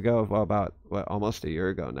months ago. Well, about almost a year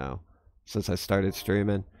ago now, since I started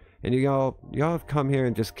streaming. And y'all have come here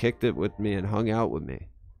and just kicked it with me and hung out with me.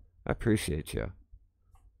 I appreciate you.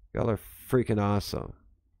 Y'all are freaking awesome.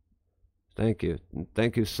 Thank you.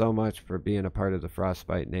 Thank you so much for being a part of the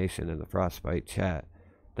FrostByte Nation and the FrostByte chat.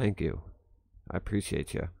 Thank you. I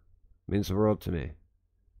appreciate you. It means the world to me.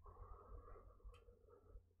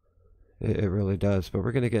 It really does. But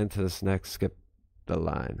we're going to get into this next. Skip the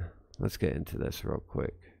line. Let's get into this real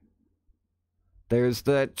quick. There's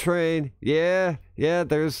that train. Yeah,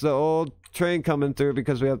 there's the old train coming through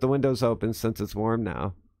because we have the windows open since it's warm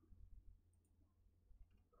now.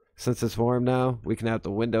 Since it's warm now, we can have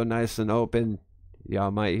the window nice and open.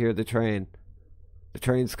 Y'all might hear the train. The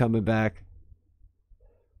train's coming back.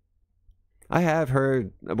 I have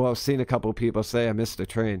heard, well, seen a couple people say I missed the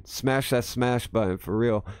train. Smash that smash button for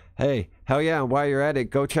real. Hey, hell yeah, and while you're at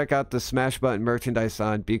it, go check out the smash button merchandise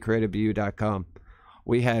on BeCreativeBU.com.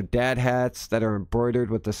 We have dad hats that are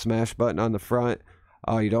embroidered with the smash button on the front.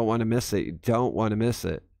 Oh, you don't want to miss it. You don't want to miss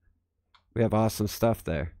it. We have awesome stuff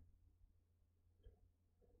there.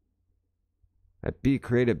 At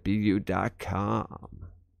BeCreativeBU.com.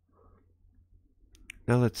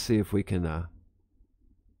 Now let's see if we can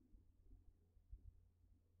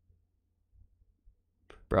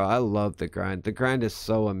Bro, I love the grind. The grind is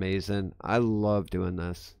so amazing. I love doing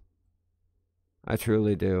this. I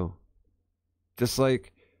truly do. Just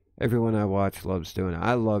like everyone I watch loves doing it.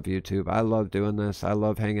 I love YouTube. I love doing this. I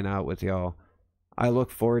love hanging out with y'all. I look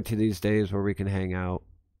forward to these days where we can hang out.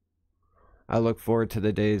 I look forward to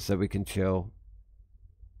the days that we can chill.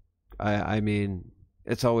 I mean,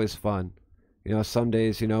 it's always fun. You know, some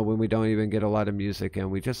days, you know, when we don't even get a lot of music and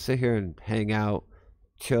we just sit here and hang out,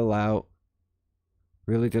 chill out.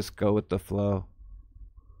 Really just go with the flow.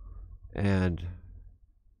 And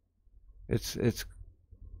it's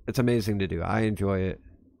amazing to do. I enjoy it.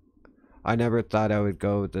 I never thought I would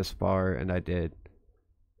go this far, and I did.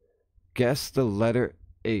 Guess the letter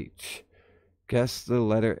H. Guess the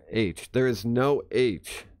letter H. There is no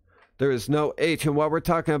H. There is no H. And while we're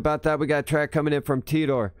talking about that, we got a track coming in from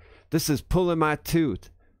Tittor. This is Pulling My Tooth.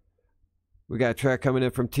 We got a track coming in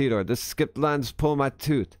from Tittor. This skip line's Pulling My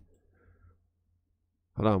Tooth.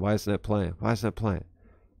 Hold on, why isn't it playing? Why isn't it playing?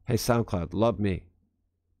 Hey, SoundCloud, love me.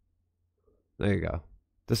 There you go.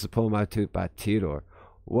 This is Pull My Tooth by Tittor.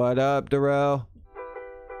 What up, Darrell?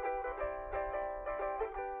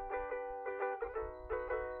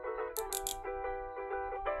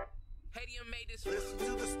 Listen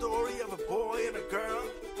to the story of a boy and a girl.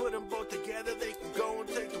 Put them both together, they can go and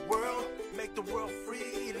take the world. Make the world free,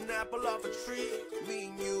 eat an apple off a tree. Me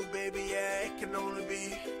and you, baby, yeah, it can only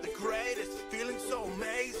be the greatest. Feeling so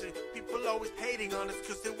amazing. People always hating on us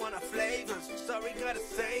cause they want our flavors. Sorry, gotta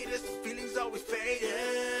say this, feelings always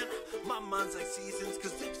fading. My mind's like seasons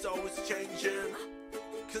cause it's always changing.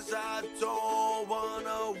 Cause I don't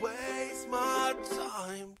wanna waste my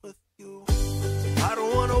time with you. I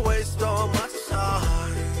don't wanna waste all my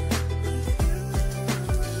time.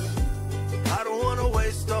 I don't wanna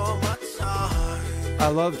waste all my time. I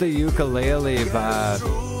love the ukulele vibe.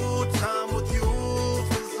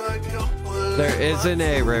 There is an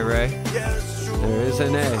A, Ray Ray. There is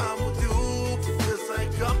an A.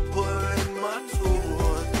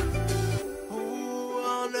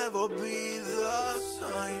 I'll never be the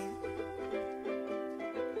same.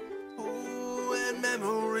 When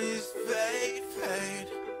memories fade.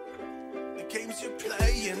 The games you're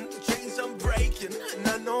playing, the chains I'm breaking, and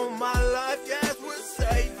I know my life, yes, we're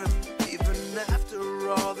saving. Even after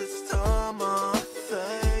all this time, I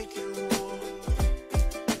thank you.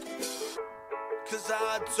 Cause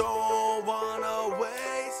I don't wanna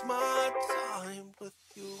waste my time with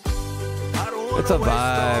you. I don't wanna It's a waste all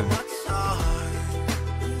vibe. my time.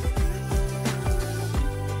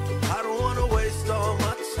 I don't wanna waste all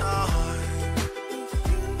my time.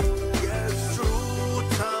 Yeah, it's true,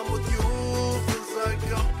 time with you feels like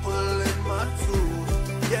I'm pulling my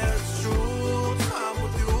tooth. Yeah, it's true, time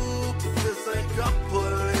with you feels like I'm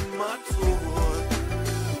pulling my tooth.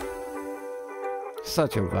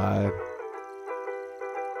 Such a vibe.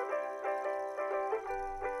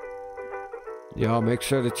 Y'all make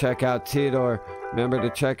sure to check out Tittor. Remember to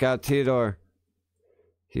check out Tittor.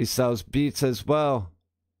 He sells beats as well.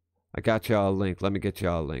 I got y'all a link. Let me get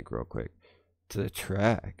y'all a link real quick to the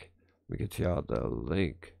track. Let me get y'all the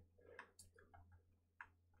link.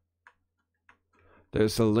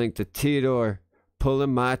 There's a link to Tittor,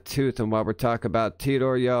 Pulling My Tooth. And while we're talking about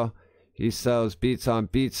Tittor, y'all, he sells beats on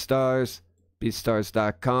BeatStars,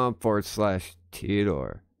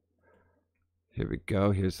 beatstars.com/Tittor. Here we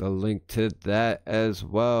go. Here's a link to that as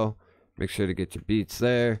well. Make sure to get your beats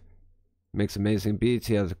there. Makes amazing beats.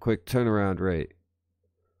 He has a quick turnaround rate.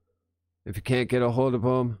 If you can't get a hold of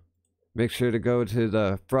him, make sure to go to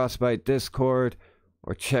the FrostByte Discord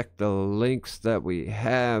or check the links that we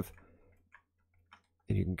have.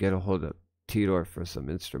 And you can get a hold of Tittor for some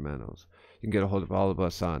instrumentals. You can get a hold of all of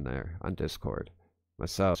us on there, on Discord.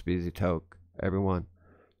 Myself, Speezy, Toke, everyone.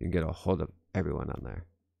 You can get a hold of everyone on there.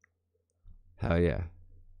 Hell yeah.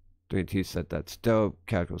 3T said that's dope.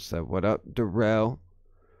 Casual said, what up, Darrell?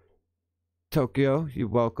 Tokeyo, you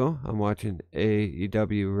welcome. I'm watching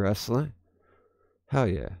AEW wrestling. Hell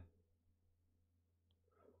yeah.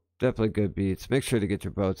 Definitely good beats. Make sure to get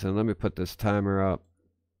your votes in. Let me put this timer up.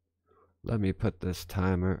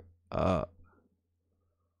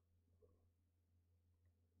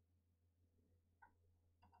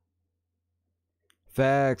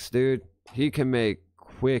 Facts, dude. He can make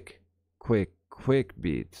quick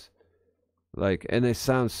beats. Like, and they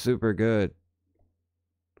sound super good.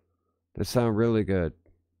 They sound really good.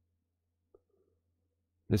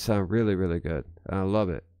 They sound really, really good. And I love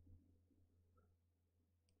it.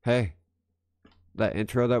 Hey, that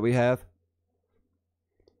intro that we have,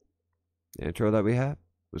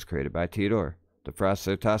 was created by Tittor. The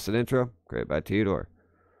FrostByte intro, created by Tittor.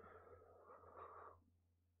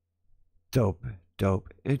 Dope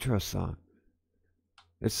intro song.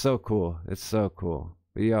 It's so cool. It's so cool.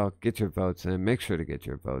 But y'all, get your votes in. Make sure to get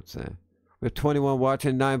your votes in. We have 21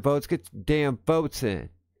 watching, 9 votes. Get your damn votes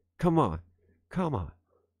in. Come on.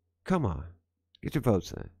 Get your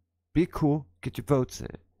votes in. Be cool. Get your votes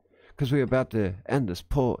in. Because we're about to end this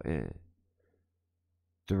poll in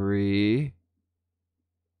 3.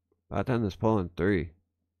 About to end this poll in 3,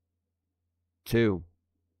 2,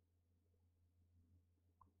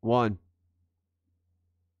 1.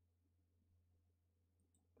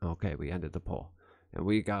 Okay, we ended the poll. And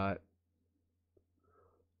we got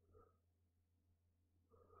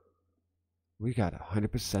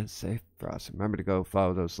 100% safe for us. Remember to go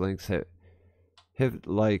follow those links. Hit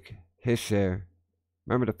like, hit share.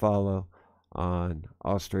 Remember to follow on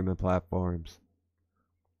all streaming platforms.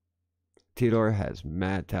 Tittor has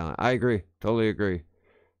mad talent. I agree. Totally agree.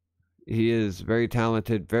 He is very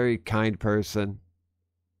talented, very kind person.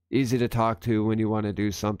 Easy to talk to when you want to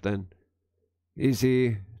do something.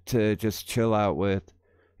 Easy to just chill out with.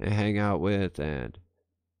 and hang out with, and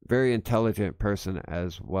very intelligent person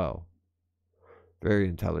as well. Very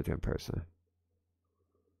intelligent person.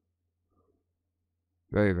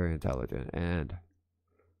 Very, very intelligent, and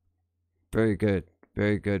very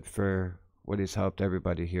good for what he's helped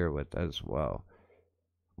everybody here with as well.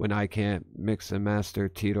 When I can't mix and master,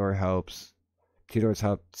 Tittor helps. Tittor's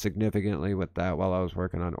helped significantly with that while I was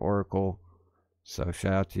working on Oracle. So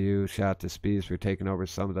shout out to you, shout out to Speezy for taking over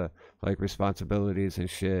some of the like responsibilities and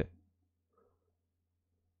shit.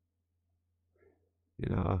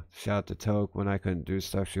 You know, shout out to Toke when I couldn't do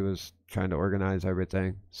stuff. She was trying to organize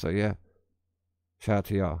everything. So yeah, shout out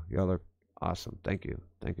to y'all. Y'all are awesome. Thank you.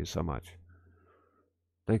 Thank you so much.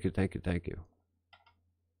 Thank you, thank you, thank you.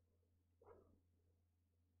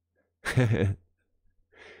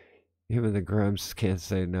 Even the Grumps can't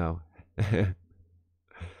say no. They're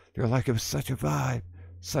like, it was such a vibe.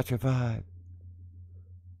 Such a vibe.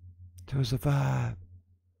 It was a vibe.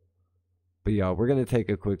 But y'all, we're going to take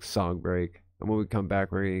a quick song break. And when we come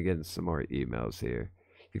back, we're going to get into some more emails here.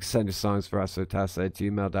 You can send your songs for us at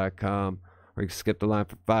frostbyte@gmail.com. Or you can skip the line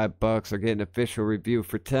for $5 or get an official review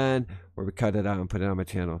for 10, where we cut it out and put it on my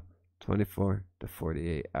channel 24 to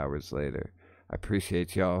 48 hours later. I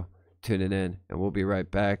appreciate y'all tuning in, and we'll be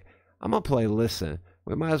right back. I'm going to play Listen.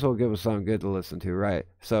 We might as well give us something good to listen to, right?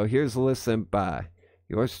 So here's Listen by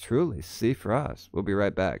yours truly, C. Frost. We'll be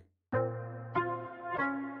right back.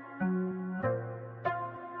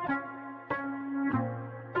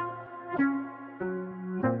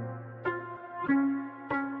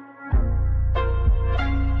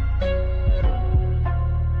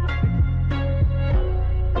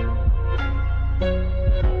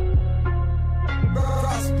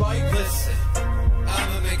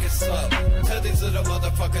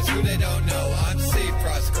 Who they don't know, I'm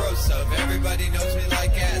C-Frost, gross up. Everybody knows me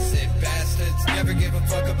like acid bastards. Never give a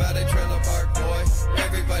fuck about a trailer park boy.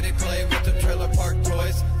 Everybody play with them trailer park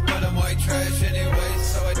toys, but I'm white trash anyway,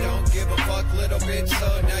 so I don't give a fuck, little bitch.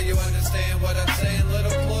 So now you understand what I'm saying,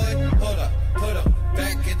 little ploy. Hold up, put 'em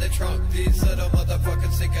back in the trunk. These little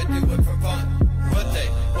motherfuckers think I do it for fun, but they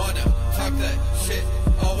wanna talk that shit,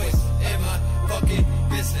 always in my fucking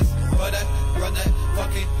business. But I run that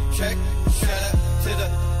fucking check. Shout out to the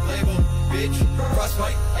label, bitch,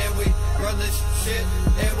 FrostByte, and we run this shit,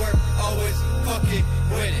 and we're always fucking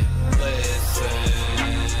winning. Listen,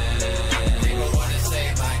 people wanna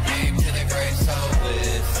say my name to the grave, so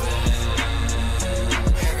listen.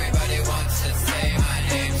 Everybody wants to say my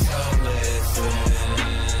name, so listen.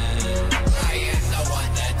 I am the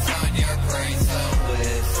one that's on your brain, so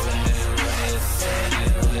listen, listen,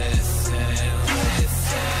 listen,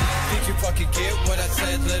 listen. Did you fucking get what I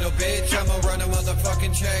said, little bitch? I'ma run a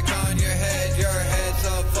motherfucking check on your head. Your head's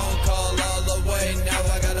a phone call all the way. Now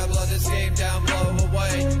I gotta blow this game down, blow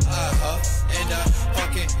away. I huff and I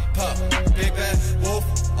fucking puff. Big bad wolf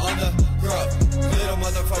on the grub. Little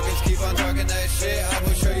motherfuckers keep on talking that shit. I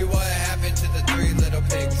will show you what happened to the three little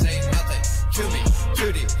pigs. Ain't nothing to me.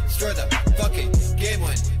 2D, stir the fucking game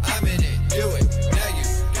when I'm in it. Do it. Now you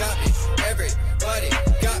got me. Everybody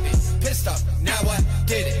got me pissed off. Now I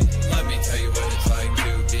did it. Let me tell you what it's like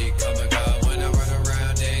to become a god. When I run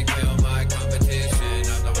around and kill my competition,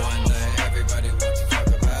 I'm the one that everybody wants to talk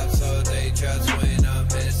about, so they just when I'm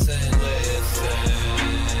missing. Listen,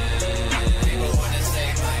 people wanna say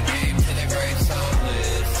my name to the grave, so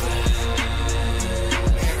listen.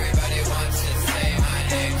 Everybody wants to say my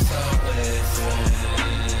name, so listen.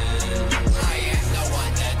 I am the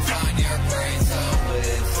one that's on your brain, so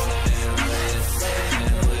listen.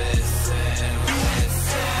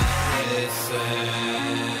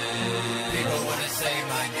 People wanna say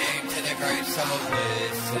my name to the grave, so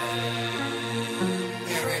listen.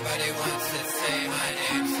 Everybody wants to say my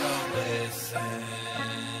name, so listen.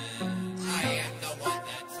 I am the one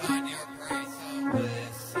that's on your brain, so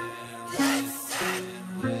listen. Listen,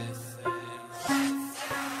 listen, listen.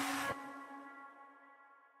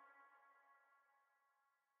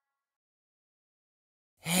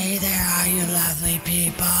 Hey there, all you lovely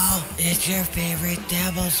people. It's your favorite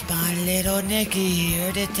devil spawn, Little Nicky,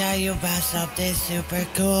 here to tell you about something super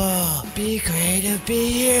cool. Be creative,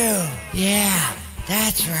 be you. Yeah,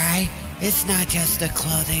 that's right. It's not just a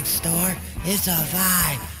clothing store. It's a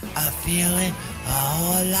vibe, a feeling, a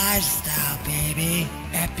whole lifestyle, baby.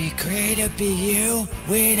 At Be Creative, Be You,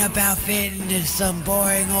 we ain't about fitting into some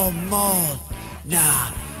boring old mold.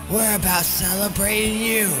 Nah, we're about celebrating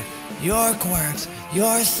you, your quirks,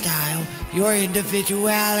 your style, your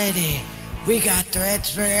individuality. We got threads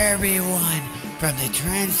for everyone, from the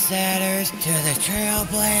trendsetters to the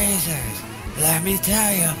trailblazers. Let me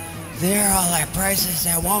tell you, They're all at prices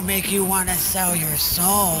that won't make you want to sell your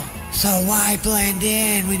soul. So why blend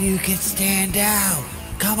in when you can stand out?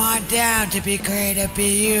 Come on down to Be Creative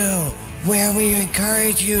Be You, where we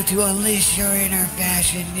encourage you to unleash your inner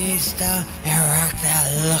fashionista and rock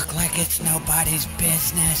that look like it's nobody's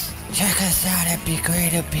business. Check us out at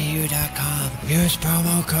BeCreativeBU.com. Use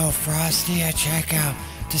promo code FROSTY at checkout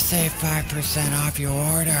to save 5% off your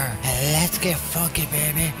order. And let's get funky,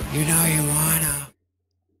 baby. You know you wanna.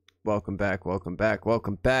 Welcome back, welcome back,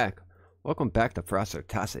 welcome back. Welcome back to Froster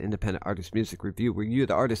Toss It Independent Artist Music Review, where you,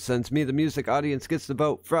 the artist, sends me the music, audience gets the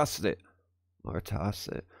vote. Frost it or toss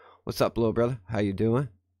it. What's up, little brother? How you doing?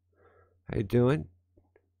 How you doing?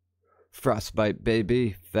 FrostByte,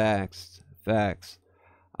 baby. Facts. Facts.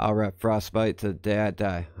 I'll rep FrostByte to the day I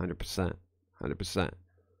die. 100%. 100%.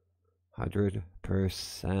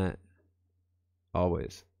 100%.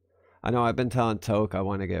 Always. I know I've been telling Toke I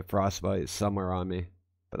want to get FrostByte somewhere on me,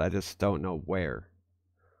 but I just don't know where.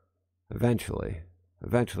 Eventually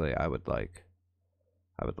I would like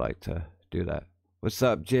to do that. What's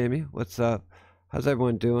up, Jamie? What's up? How's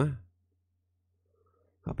everyone doing?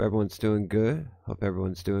 Hope everyone's doing good. Hope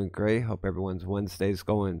everyone's doing great. Hope everyone's Wednesday's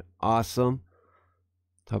going awesome.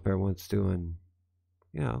 Hope everyone's doing,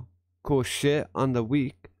 you know, cool shit on the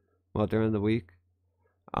week. Well, during the week.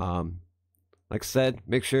 Like I said,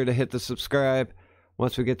 make sure to hit the subscribe.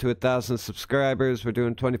 Once we get to 1,000 subscribers, we're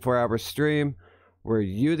doing 24-hour stream where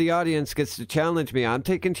you, the audience, gets to challenge me. I'm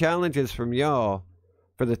taking challenges from y'all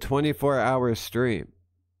for the 24-hour stream.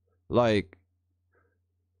 Like,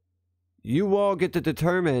 you all get to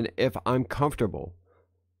determine if I'm comfortable.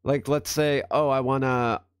 Like, let's say, oh, I want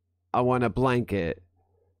a blanket.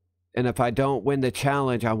 And if I don't win the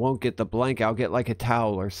challenge, I won't get the blanket. I'll get like a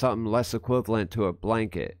towel or something less equivalent to a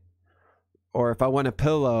blanket. Or if I want a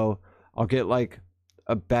pillow, I'll get like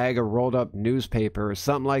a bag of rolled up newspaper or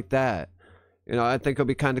something like that. You know, I think it'll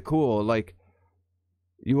be kind of cool. Like,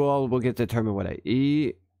 you all will get to determine what I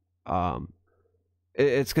eat.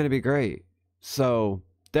 It's going to be great. So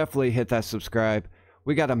definitely hit that subscribe.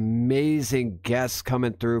 We got amazing guests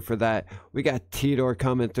coming through for that. We got Tittor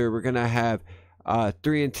coming through. We're going to have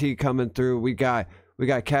 3&T coming through. We got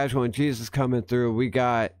Casual and Jesus coming through. We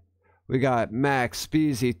got Max,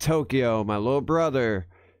 Speezy, Tokeyo, my little brother.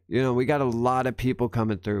 You know, we got a lot of people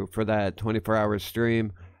coming through for that 24-hour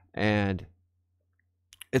stream, and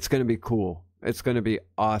it's going to be cool. It's going to be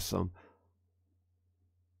awesome.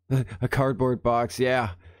 A cardboard box,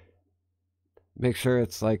 yeah. Make sure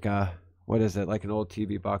it's like what is it? Like an old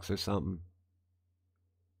TV box or something.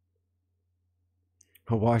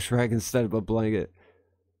 A wash rag instead of a blanket.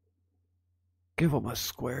 Give them a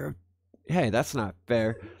square. Hey, that's not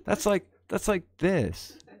fair. That's like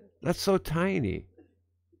this. That's so tiny.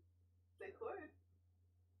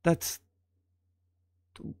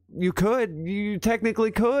 You technically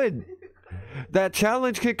could. That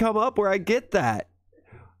challenge could come up where I get that.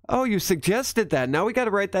 Oh, you suggested that. Now we got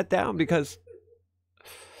to write that down because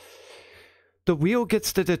the wheel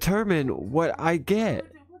gets to determine what I get.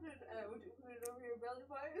 Would you put it over your belly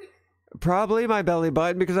button? Probably my belly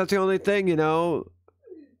button, because that's the only thing, you know.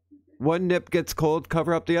 One nip gets cold,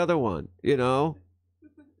 cover up the other one, you know.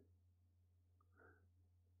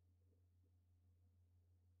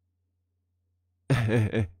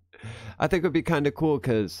 I think it would be kind of cool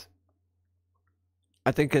because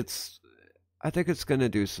I think it's going to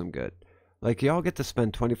do some good. Like, y'all get to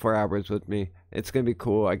spend 24 hours with me. It's going to be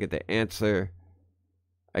cool. I get to answer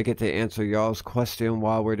y'all's question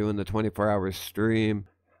while we're doing the 24-hour stream.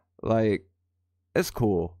 Like, it's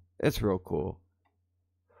cool. It's real cool.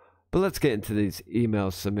 But let's get into these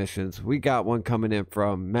email submissions. We got one coming in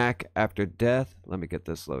from Mac After Death. Let me get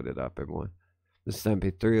this loaded up, everyone. This is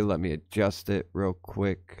MP3. Let me adjust it real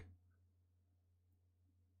quick.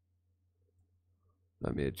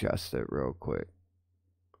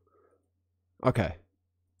 Okay.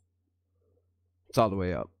 It's all the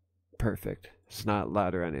way up. Perfect. It's not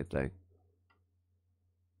loud or anything.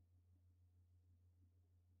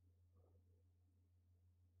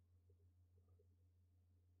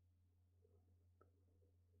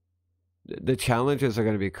 The challenges are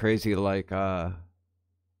going to be crazy. Like,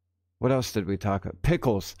 what else did we talk about?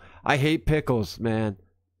 Pickles. I hate pickles, man.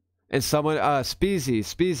 And someone,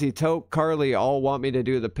 Speezy, Toke, Carly all want me to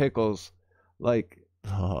do the pickles. Like,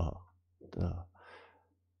 oh, duh.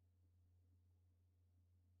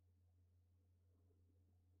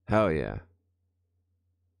 Hell yeah.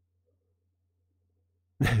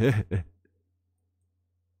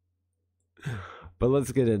 But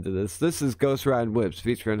let's get into this. This is Ghost Riding Whips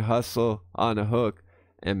featuring Hustle on a Hook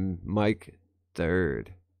and Mike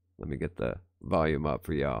Third. Let me get the volume up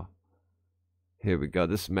for y'all. Here we go.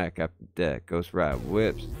 This is Mac After Death. Ghost Ride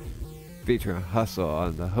Whips. Featuring Hustle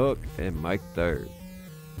on the hook and Mike Third.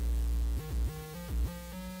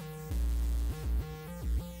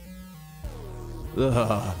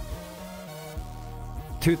 Ugh.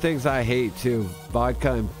 Two things I hate too.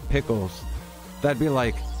 Vodka and pickles. That'd be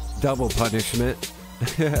like double punishment.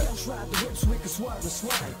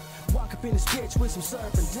 Walk up in this bitch with some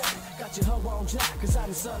surfing deck. Got your hoe on jack, cause I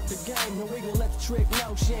done sucked the game. And we gon' let the trick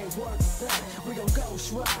know she ain't worth a thing. We gon'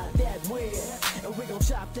 ghost ride that whip. And we gon'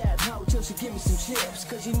 chop that hoe till she give me some chips.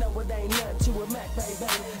 Cause you know it ain't nothing to a Mac, baby.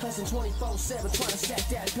 Hustling 24/7, tryna stack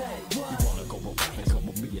that pay. What? You wanna go around and come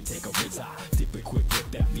with me and take a rinse eye. Dip it quick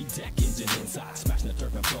with that V-Tech engine inside. Smash the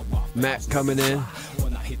turf and blow off. Matt coming in.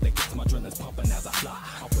 When I hit the gas, my adrenaline's pumping as I fly.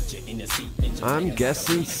 I'll put you in the seat. I'm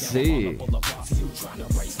guessing C.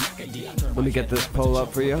 Let me get this poll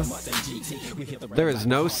up for you. There is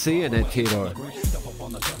no C in it, Tittor.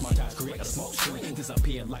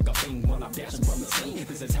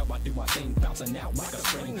 This is how I do my thing, bouncing out like a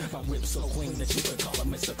spring. My whip's so clean that you could call it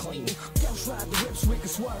Mr. Clean. Ghost ride the whips, we can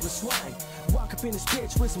swerve and swing. Walk up in this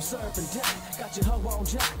bitch with some surfing deck. Got your hoe on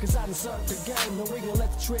jack, cause I done surfed the game. And we gon'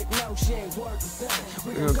 let the trick know she ain't worth a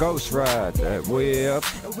thing. We gon' ghost ride that whip.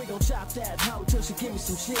 And we gon' chop that hoe till she give me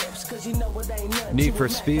some chips. Cause you know it ain't nothing. Need for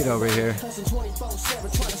Speed over here. 24/7,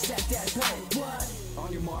 tryna stack that pay. What?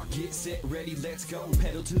 On your mark, get set, ready, let's go.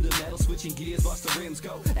 Pedal to the metal, switching gears, bust the rims,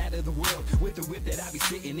 go out of the world with the whip that I be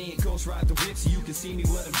sitting in. Ghost ride the whip so you can see me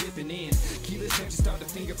what I'm dipping in. Keyless entry, start the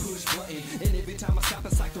finger push button. And every time I stop,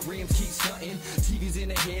 it's like the rims keep stunting. TV's in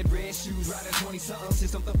the head, red shoes, riding 20-something.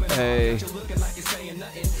 System thumping hey. hard, looking like you're saying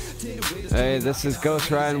nothing. Hey, this is Ghost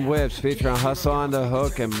Riding Whips featuring Hustle on the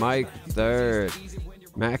hook and Mike Third.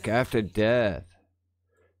 Mac After Death.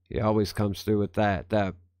 He always comes through with that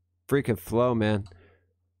freaking flow, man.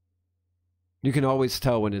 You can always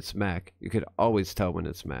tell when it's Mac. You could always tell when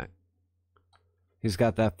it's Mac. He's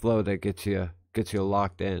got that flow that gets you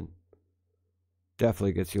locked in.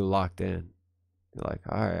 Definitely gets you locked in. You're like,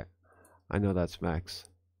 all right, I know that's Mac's.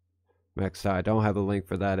 Mac's. I don't have a link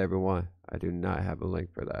for that, everyone. I do not have a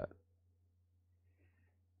link for that.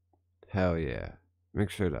 Hell yeah. Make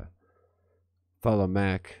sure to follow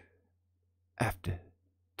Mac After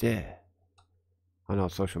Death on all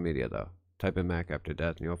social media, though. Type in Mac After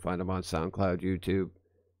Death and you'll find him on SoundCloud, YouTube,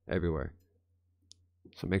 everywhere.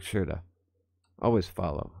 So make sure to always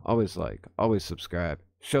follow, always like, always subscribe.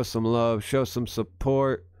 Show some love, show some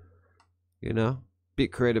support. You know, be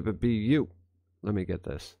creative and be you. Let me get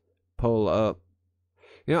this. Pull up.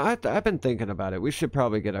 You know, I've been thinking about it. We should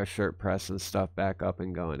probably get our shirt press and stuff back up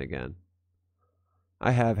and going again. I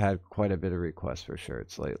have had quite a bit of requests for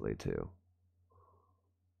shirts lately, too.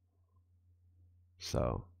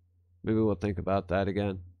 So, maybe we'll think about that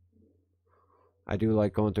again. I do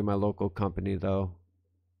like going through my local company, though.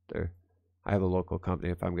 I have a local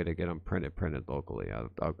company. If I'm going to get them printed locally,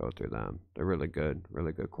 I'll go through them. They're really good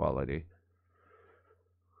quality.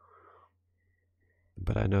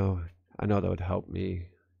 But I know that would help me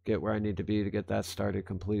get where I need to be to get that started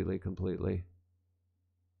completely.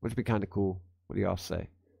 Which would be kind of cool. What do y'all say?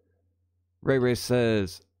 Ray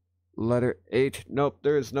says, letter H. Nope,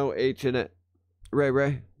 there is no H in it.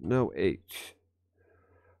 Ray, no H.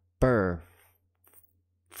 Burr.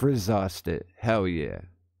 Frizzosted. Hell yeah.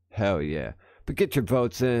 But get your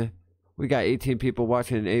votes in. We got 18 people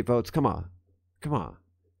watching and 8 votes. Come on.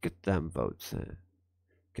 Get them votes in.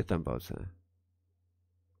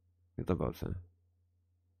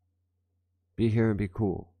 Be here and be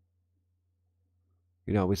cool.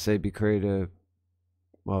 You know, we say be creative.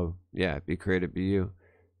 Well, yeah, be creative, be you.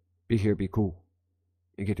 Be here, be cool.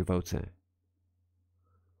 And get your votes in.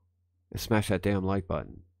 And smash that damn like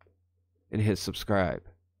button. And hit subscribe.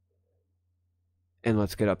 And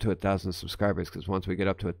let's get up to 1,000 subscribers. Because once we get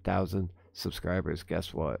up to 1,000 subscribers,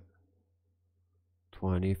 guess what?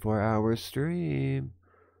 24-hour stream.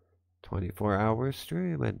 24-hour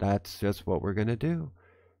stream. And that's just what we're going to do.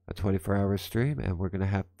 A 24-hour stream. And we're going to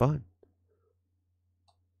have fun.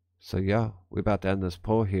 So, yo, we about to end this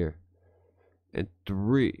poll here. In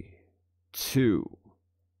 3, 2,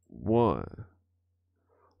 1.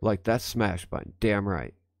 Like that smash button. Damn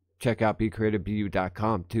right. Check out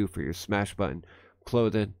BeCreativeBU.com too for your smash button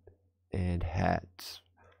clothing and hats.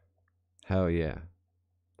 Hell yeah.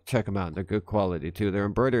 Check them out. They're good quality too. They're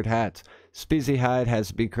embroidered hats. Speezy Hyde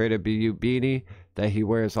has a Be Creative BU beanie that he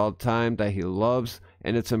wears all the time, that he loves,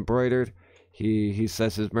 and it's embroidered. He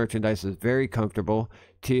says his merchandise is very comfortable.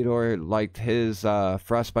 Tittor liked his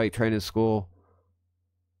FrostByte training school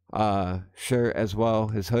shirt as well,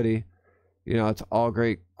 his hoodie. You know, it's all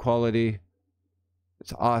great quality.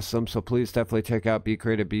 It's awesome. So please definitely check out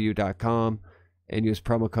BeCreativeBU.com. and use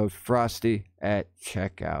promo code Frosty at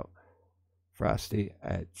checkout. Frosty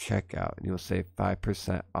at checkout, and you'll save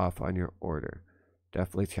 5% off on your order.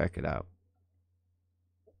 Definitely check it out.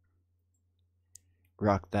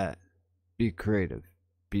 Rock that. Be creative.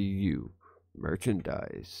 Be you.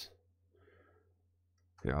 Merchandise.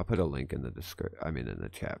 Here, I'll put a link in the in the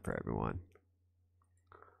chat for everyone.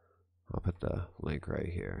 I'll put the link right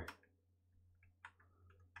here.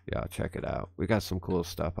 Yeah, check it out. We got some cool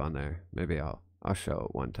stuff on there. Maybe I'll show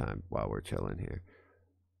it one time while we're chilling here.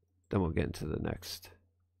 Then we'll get into the next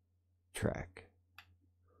track.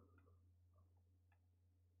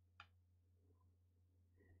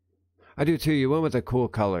 I do too. You went with a cool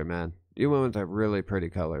color, man. You went with a really pretty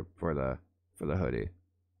color for the hoodie.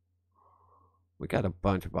 We got a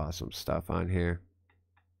bunch of awesome stuff on here.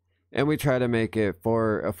 And we try to make it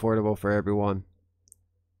affordable for everyone.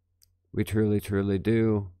 We truly, truly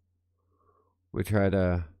do. We try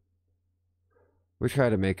to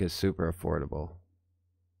make it super affordable.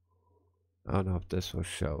 I don't know if this will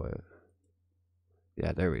show it.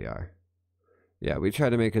 Yeah, there we are. Yeah, we try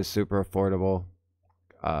to make it super affordable.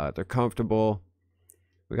 They're comfortable.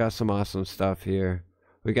 We got some awesome stuff here.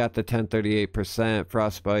 We got the 1038%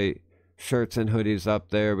 FrostByte shirts and hoodies up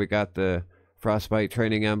there. We got the FrostByte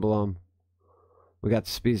training emblem. We got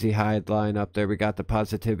the Speezy Hyde line up there. We got the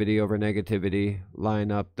positivity over negativity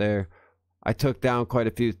line up there. I took down quite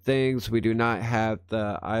a few things. We do not have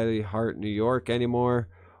the I Heart New York anymore.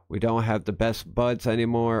 We don't have the Best Buds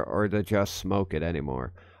anymore or the Just Smoke It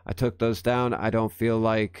anymore. I took those down. I don't feel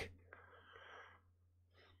like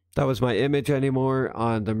that was my image anymore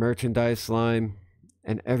on the merchandise line.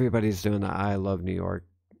 And everybody's doing the I Love New York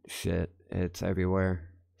shit. It's everywhere.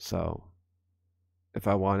 So if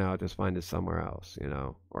I want it, I'll just find it somewhere else, you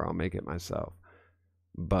know, or I'll make it myself.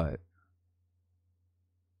 But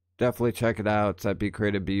definitely check it out. It's at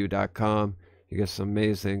BeCreativeBU.com. You get some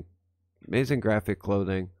amazing graphic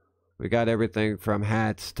clothing. We got everything from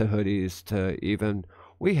hats to hoodies to even,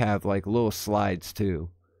 we have like little slides too.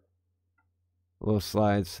 Little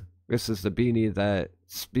slides. This is the beanie that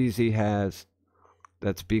Speezy has.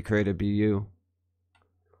 That's Be Creative BU.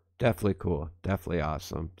 Definitely cool. Definitely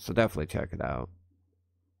awesome. So definitely check it out.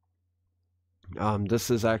 This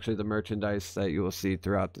is actually the merchandise that you will see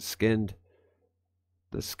throughout the Skinned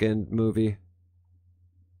movie.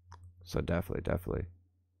 So definitely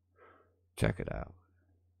check it out.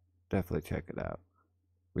 Definitely check it out.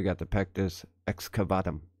 We got the Pectus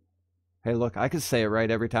Excavatum. Hey, look, I can say it right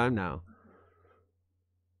every time now.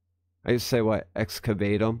 I used to say what?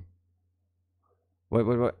 Excavatum? What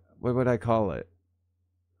would I call it?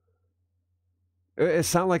 It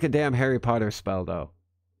sounds like a damn Harry Potter spell, though.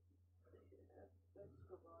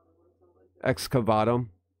 Excavatum.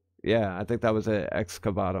 Yeah, I think that was it.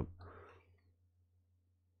 Excavatum.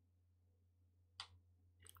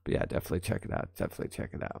 But yeah, definitely check it out. Definitely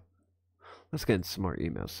check it out. Let's get into some more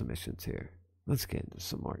email submissions here. Let's get into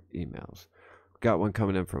some more emails. We got one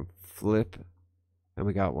coming in from Flip. And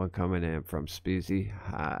we got one coming in from Speezy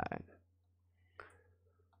Hyde.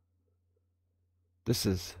 This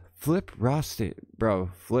is Flip Rosti.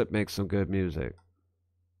 Bro, Flip makes some good music.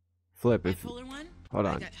 Flip, if hold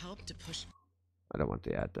on. I don't want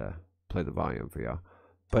the ad to play the volume for y'all.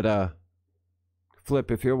 But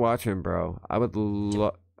Flip, if you're watching, bro, I would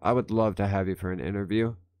love to have you for an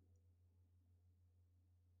interview.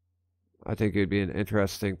 I think you'd be an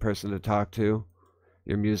interesting person to talk to.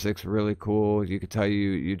 Your music's really cool. You could tell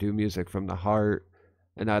you do music from the heart.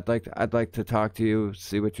 And I'd like to talk to you,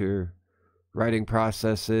 see what your writing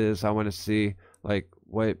process is. I want to see like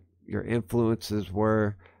what your influences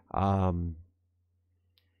were, the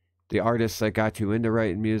artists that got you into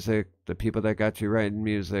writing music, the people that got you writing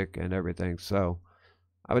music and everything. So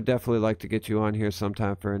I would definitely like to get you on here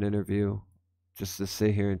sometime for an interview, just to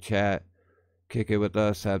sit here and chat, kick it with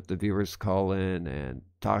us, have the viewers call in and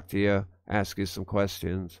talk to you, ask you some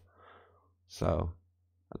questions. So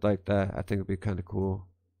I'd like that. I think it'd be kind of cool.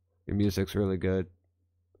 Your music's really good.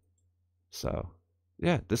 So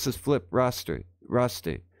yeah, this is Flip Rusty.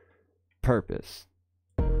 Purpose.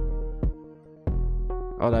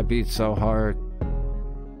 Oh, that beat's so hard.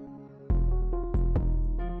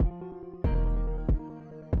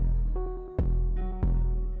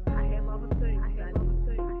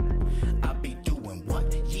 I be doing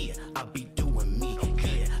what? Yeah, I be doing me.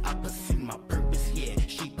 Yeah, I pursue my purpose. Yeah,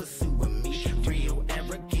 she pursuing me. Real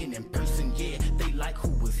arrogant in person. Yeah, they like who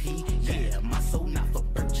was he. Yeah, my soul not for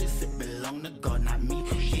purchase. It belong to God, not me.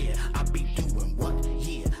 Yeah, I be doing what?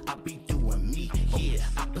 Yeah, I be doing me. Yeah,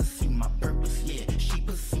 I pursue my purpose. Yeah, she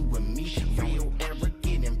pursuing me. Real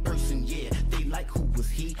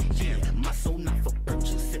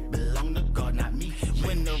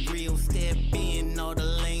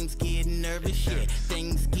nervous, yeah.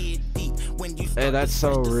 Things get deep when you Hey, that's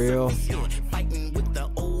so real. Fighting with the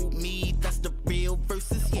old me, that's the real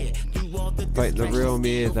versus, yeah. You all the Fighting the real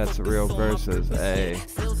me, that's the real versus. Hey.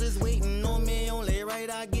 Sales is waiting on me, only right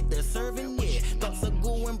I get the serving, yeah. Thoughts are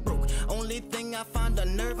going broke, only thing I find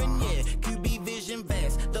unnerving, yeah. QB vision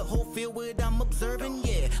vast, the whole field what I'm observing,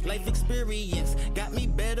 yeah. Life experience got me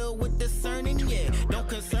better with discerning, yeah. Don't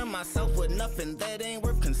concern myself with nothing that ain't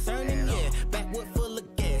worth concerning, yeah. Backwood full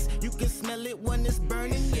of gas, you can smell it when it's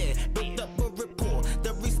burning, yeah. Built up a rapport,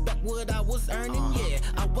 the respect what I was earning, yeah.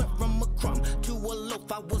 I went from a crumb to a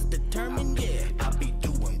loaf, I was determined, yeah. I be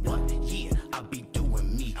doing what? Yeah, I be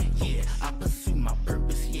doing me, yeah. I pursue my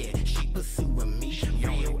purpose, yeah. She pursuing me,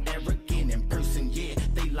 real arrogant in person, yeah.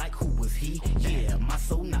 They like who was he, yeah. My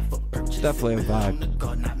soul not for purchase. Definitely a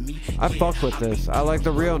vibe. I fuck with this. I like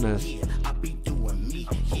the realness. I be doing me,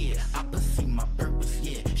 yeah. I pursue my purpose,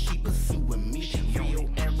 yeah. She pursuing me, real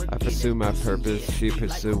arrogant. I pursue my purpose, she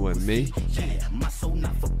pursuing me.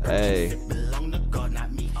 Hey.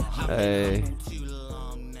 Hey.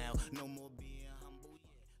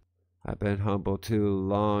 I've been humble too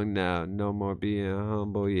long now. No more being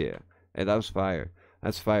humble, yeah. Hey, that was fire.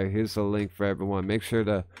 That's fire. Here's the link for everyone. Make sure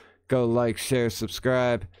to go like, share,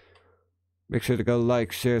 subscribe. Make sure to go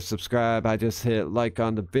like, share, subscribe. I just hit like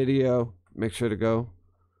on the video. Make sure to go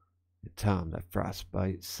and tell them that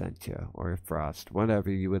FrostByte sent you, or Frost, whatever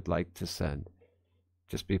you would like to send.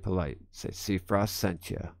 Just be polite. Say, see, Frost sent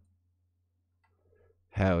you.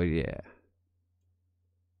 Hell yeah.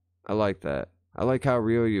 I like that. I like how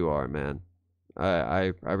real you are, man.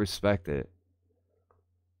 I respect it.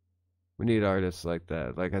 We need artists like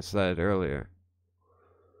that, like I said earlier.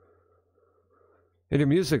 In your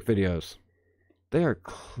music videos, they are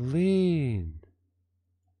clean.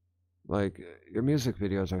 Like, your music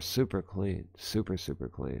videos are super clean. Super, super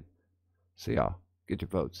clean. So y'all, get your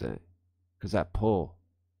votes in. Because that poll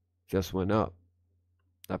just went up.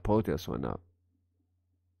 That poll just went up.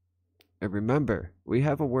 And remember, we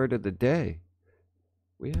have a word of the day.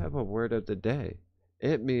 We have a word of the day.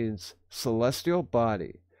 It means celestial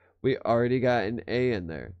body. We already got an A in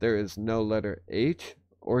there. There is no letter H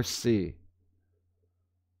or C.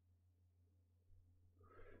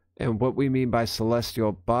 And what we mean by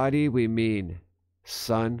celestial body, we mean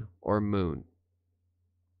sun or moon.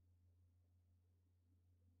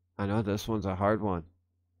 I know this one's a hard one.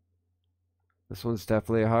 This one's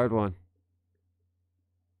definitely a hard one.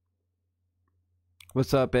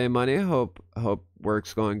 What's up, A Money? Hope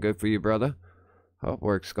work's going good for you, brother. Hope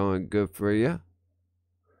work's going good for you.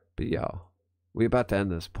 But y'all, we about to end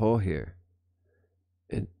this poll here.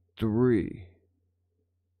 In 3,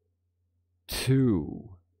 2.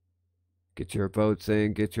 Get your votes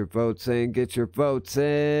in, get your votes in, get your votes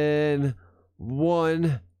in.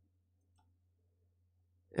 1.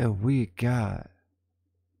 And we got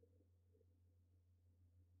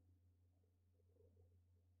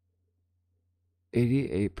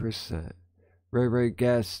 88%. Ray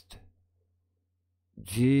guessed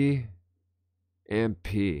G and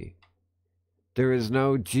P. There is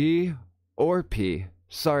no G or P.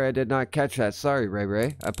 Sorry, I did not catch that. Sorry,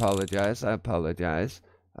 Ray. I apologize. I apologize.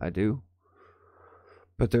 I do.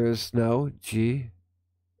 But there is no G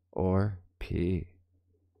or P.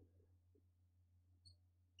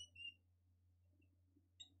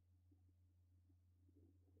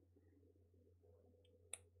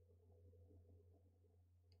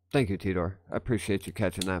 Thank you, Tittor. I appreciate you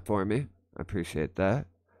catching that for me. I appreciate that.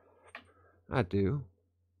 I do.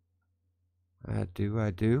 I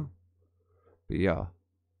do. But y'all,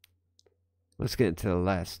 let's get into the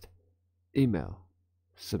last email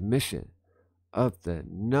submission of the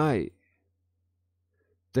night.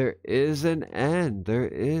 There is an end. There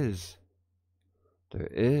is.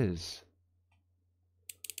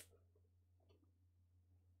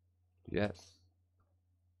 Yes.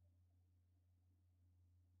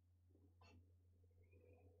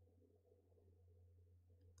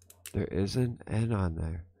 There is an N on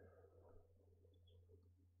there.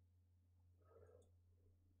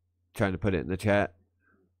 Trying to put it in the chat.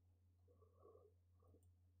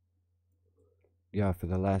 Yeah, for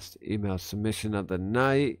the last email submission of the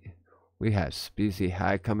night, we have Speezy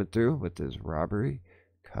Hyde coming through with his robbery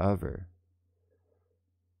cover.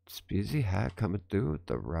 Speezy Hyde coming through with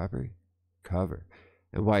the robbery cover.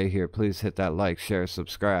 And while you're here, please hit that like, share,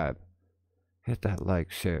 subscribe. Hit that like,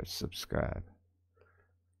 share, subscribe.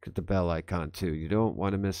 Get the bell icon too. You don't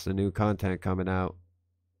want to miss the new content coming out.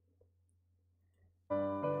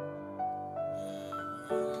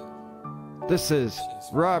 This is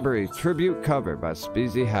Robbery Tribute Cover by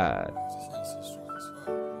Speezy Hyde.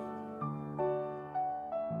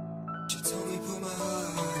 She told me put my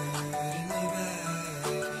heart in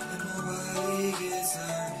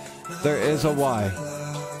There is a why.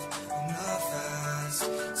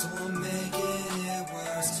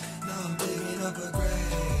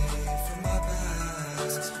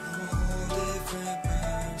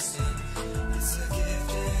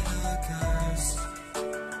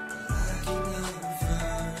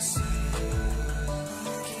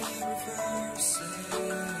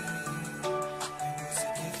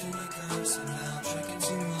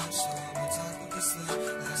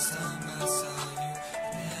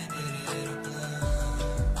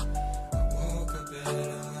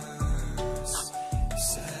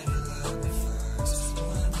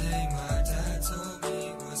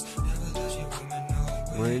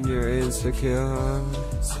 When you're insecure,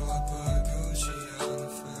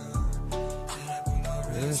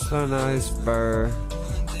 it's so nice, Burr.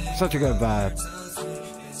 Such a good vibe.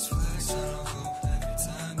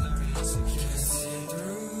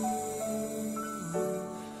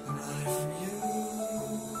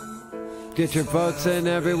 Get your votes in,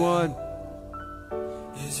 everyone.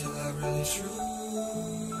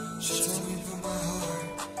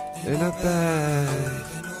 In a bag.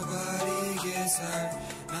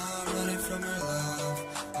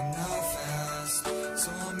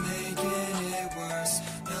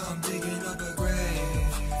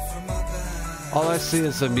 All I see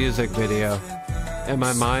is a music video. In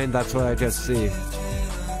my mind, that's what I just see.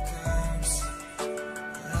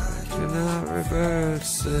 Cannot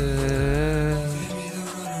reverse it.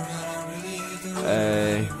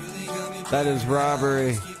 Hey, that is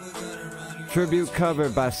Robbery. Tribute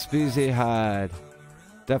covered by Speezy Hyde.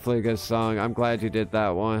 Definitely a good song. I'm glad you did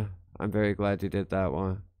that one. I'm very glad you did that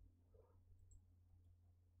one.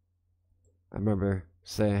 I remember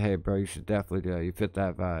saying, hey bro, you should definitely do that. You fit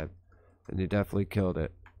that vibe. And you definitely killed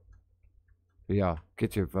it. But y'all,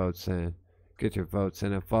 get your votes in. Get your votes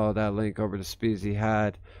in and follow that link over to Speezy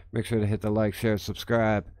Hyde. Make sure to hit the like, share,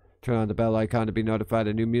 subscribe. Turn on the bell icon to be notified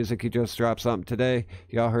of new music. He just dropped something today.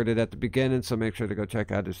 Y'all heard it at the beginning, so make sure to go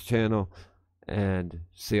check out his channel and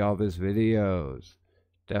see all of his videos.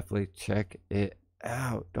 Definitely check it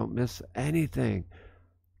out. Don't miss anything.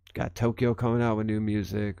 Got Tokeyo coming out with new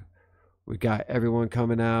music. We got everyone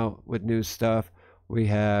coming out with new stuff. We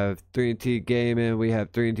have 3T Gaming. We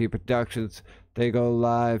have 3T Productions. They go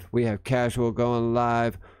live. We have Casual going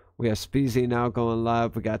live. We have Speezy now going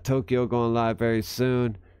live. We got Tokeyo going live very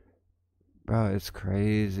soon. Bro, it's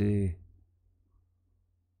crazy.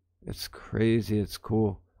 It's crazy. It's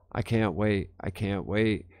cool. I can't wait. I can't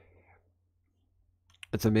wait.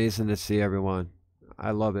 It's amazing to see everyone.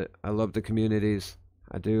 I love it. I love the communities.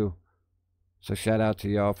 I do. So shout out to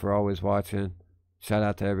y'all for always watching. Shout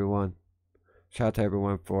out to everyone. Shout out to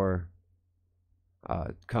everyone for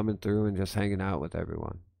coming through and just hanging out with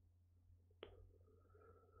everyone.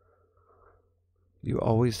 You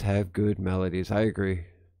always have good melodies. I agree.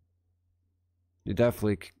 You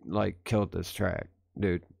definitely like killed this track,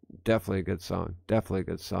 dude. Definitely a good song. Definitely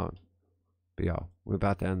a good song. But y'all, we're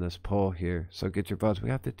about to end this poll here, so get your votes. We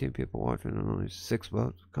have 15 people watching and only 6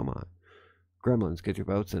 votes. Come on, Gremlins, get your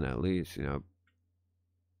votes in at least. You know,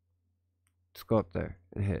 just go up there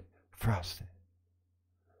and hit Frosted.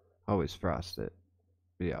 Always Frosted.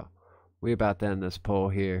 But y'all, we about to end this poll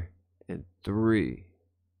here in 3,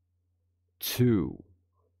 2,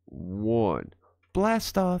 1.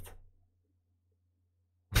 Blast off.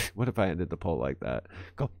 What if I ended the poll like that?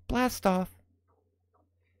 Go blast off.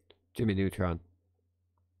 Jimmy Neutron.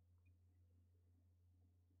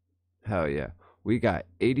 Hell yeah. We got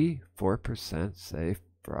 84% say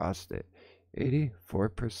Frosted.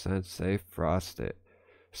 84% say Frosted.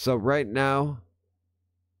 So right now,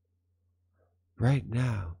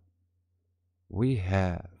 we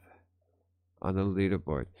have on the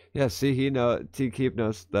leaderboard. Yeah, see, T-Keep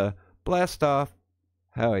knows the blast off.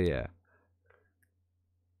 Hell yeah.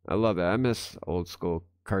 I love it. I miss old school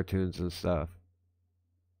cartoons and stuff.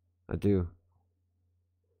 I do.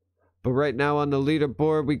 But right now on the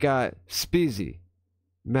leaderboard, we got Speezy,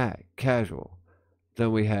 Matt, Casual.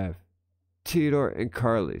 Then we have Tittor and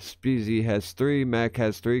Carly. Speezy has 3, Mac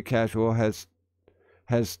has 3, Casual has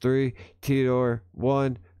 3, Tittor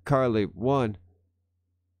 1, Carly 1.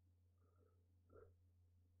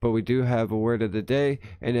 But we do have a word of the day,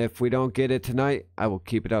 and if we don't get it tonight, I will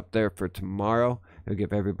keep it up there for tomorrow. It'll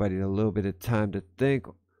give everybody a little bit of time to think,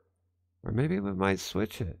 or maybe we might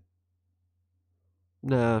switch it.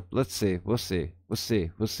 Nah, let's see. We'll see. We'll see.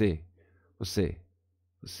 We'll see. We'll see.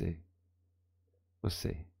 We'll see. We'll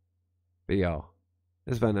see. But y'all,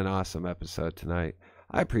 it's been an awesome episode tonight.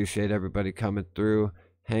 I appreciate everybody coming through,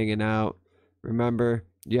 hanging out. Remember,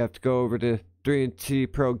 you have to go over to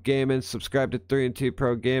 3T Pro Gaming. Subscribe to 3T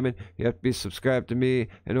Pro Gaming. You have to be subscribed to me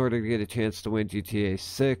in order to get a chance to win GTA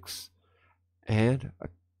 6 and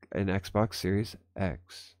an Xbox Series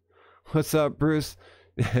X. What's up, Bruce?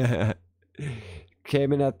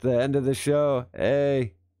 Came in at the end of the show.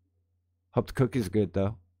 Hey. Hope the cookie's good,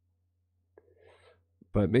 though.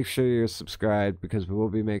 But make sure you're subscribed, because we will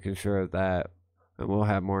be making sure of that. And we'll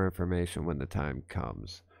have more information when the time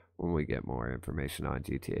comes, when we get more information on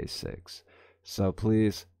GTA 6. So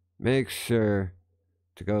please make sure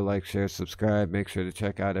to go like, share, subscribe. Make sure to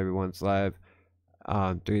check out everyone's live.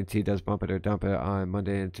 3T does Bump It or Dump It on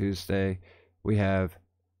Monday and Tuesday. We have,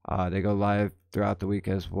 they go live throughout the week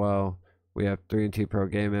as well. We have 3T Pro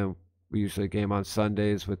Gaming. We usually game on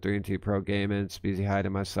Sundays with 3T Pro Gaming. Speezy Hyde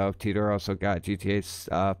and myself. Tittor also got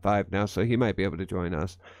GTA 5 now, so he might be able to join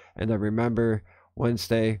us. And then remember,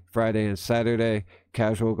 Wednesday, Friday, and Saturday,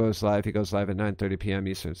 Casual goes live. He goes live at 9:30 p.m.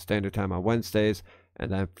 Eastern Standard Time on Wednesdays.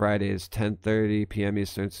 And then Friday is 10:30 p.m.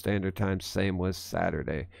 Eastern Standard Time. Same with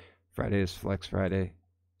Saturday. Friday is Flex Friday.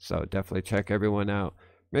 So definitely check everyone out.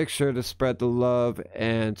 Make sure to spread the love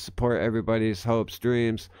and support everybody's hopes,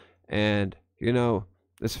 dreams. And, you know,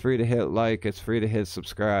 it's free to hit like. It's free to hit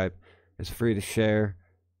subscribe. It's free to share.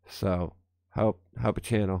 So help a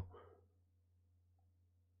channel.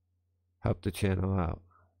 Help the channel out.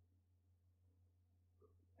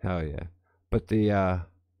 Hell yeah. But the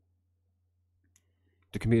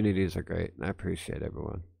communities are great, and I appreciate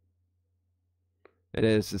everyone. It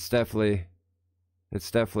is. It's definitely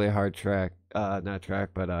a hard track. Not track,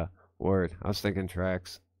 but word. I was thinking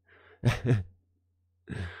tracks. I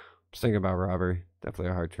was thinking about robbery.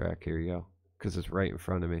 Definitely a hard track. Here you go. Because it's right in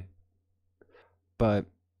front of me. But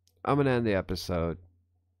I'm going to end the episode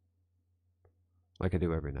like I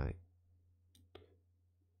do every night.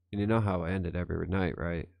 And you know how I end it every night,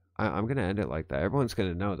 right? I'm going to end it like that. Everyone's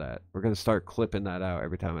going to know that. We're going to start clipping that out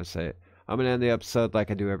every time I say it. I'm going to end the episode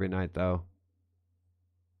like I do every night, though.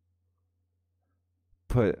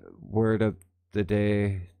 Put word of the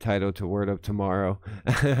day title to word of tomorrow.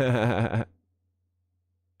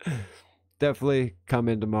 Definitely come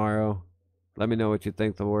in tomorrow. Let me know what you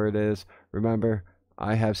think the word is. Remember,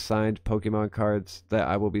 I have signed Pokemon cards that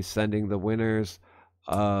I will be sending the winners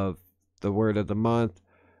of the word of the month.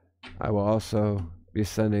 I will also be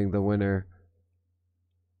sending the winner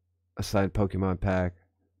a signed Pokemon pack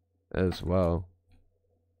as well.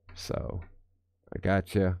 So, I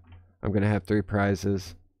got you. I'm going to have 3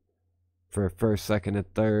 prizes for first, second,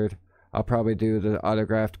 and third. I'll probably do the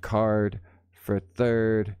autographed card for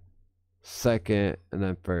third, second, and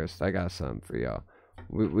then first. I got something for y'all.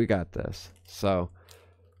 We got this. So,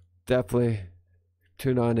 definitely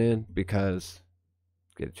tune on in, because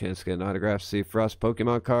get a chance to get an autograph, see Frost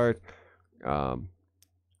Pokemon card, or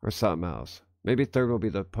something else. Maybe third will be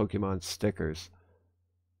the Pokemon stickers,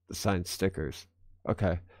 the signed stickers.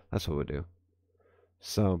 Okay, that's what we'll do.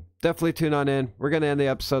 So definitely tune on in. We're going to end the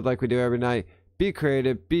episode like we do every night. Be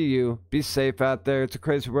creative, be you, be safe out there. It's a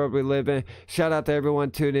crazy world we live in. Shout out to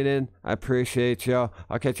everyone tuning in. I appreciate y'all.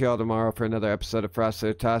 I'll catch y'all tomorrow for another episode of Frost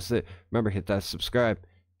or Toss It. Remember, hit that subscribe,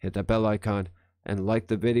 hit that bell icon, and like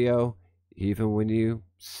the video even when you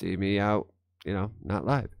see me out, you know, not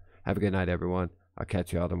live. Have a good night, everyone. I'll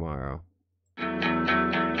catch y'all tomorrow.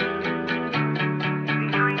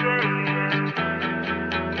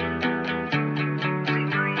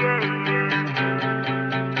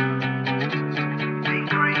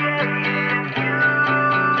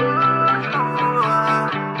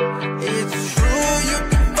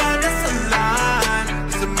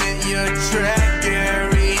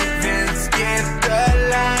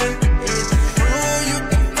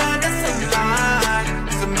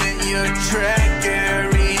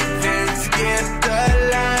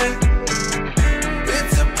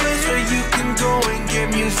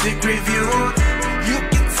 Music review. You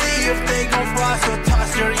can see if they gon' frost or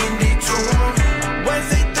toss your indie tune.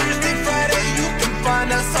 Wednesday, Thursday, Friday, you can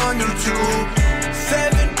find us on YouTube.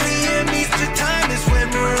 7 p.m. Eastern time is when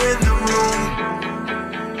we're in the room.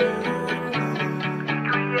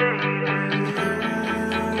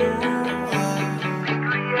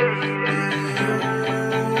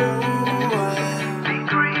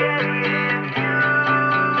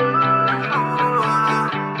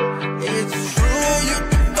 It's true, you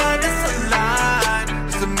can find us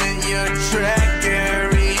online. Submit your track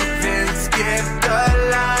or even skip the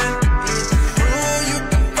line. It's true, you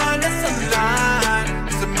can find us online.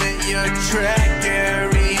 Submit your track or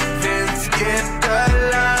even skip the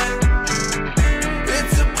line.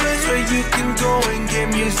 It's a place where you can go and get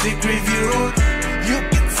music reviewed. You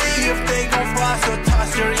can see if they gon' frost or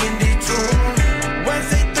toss your indie tune.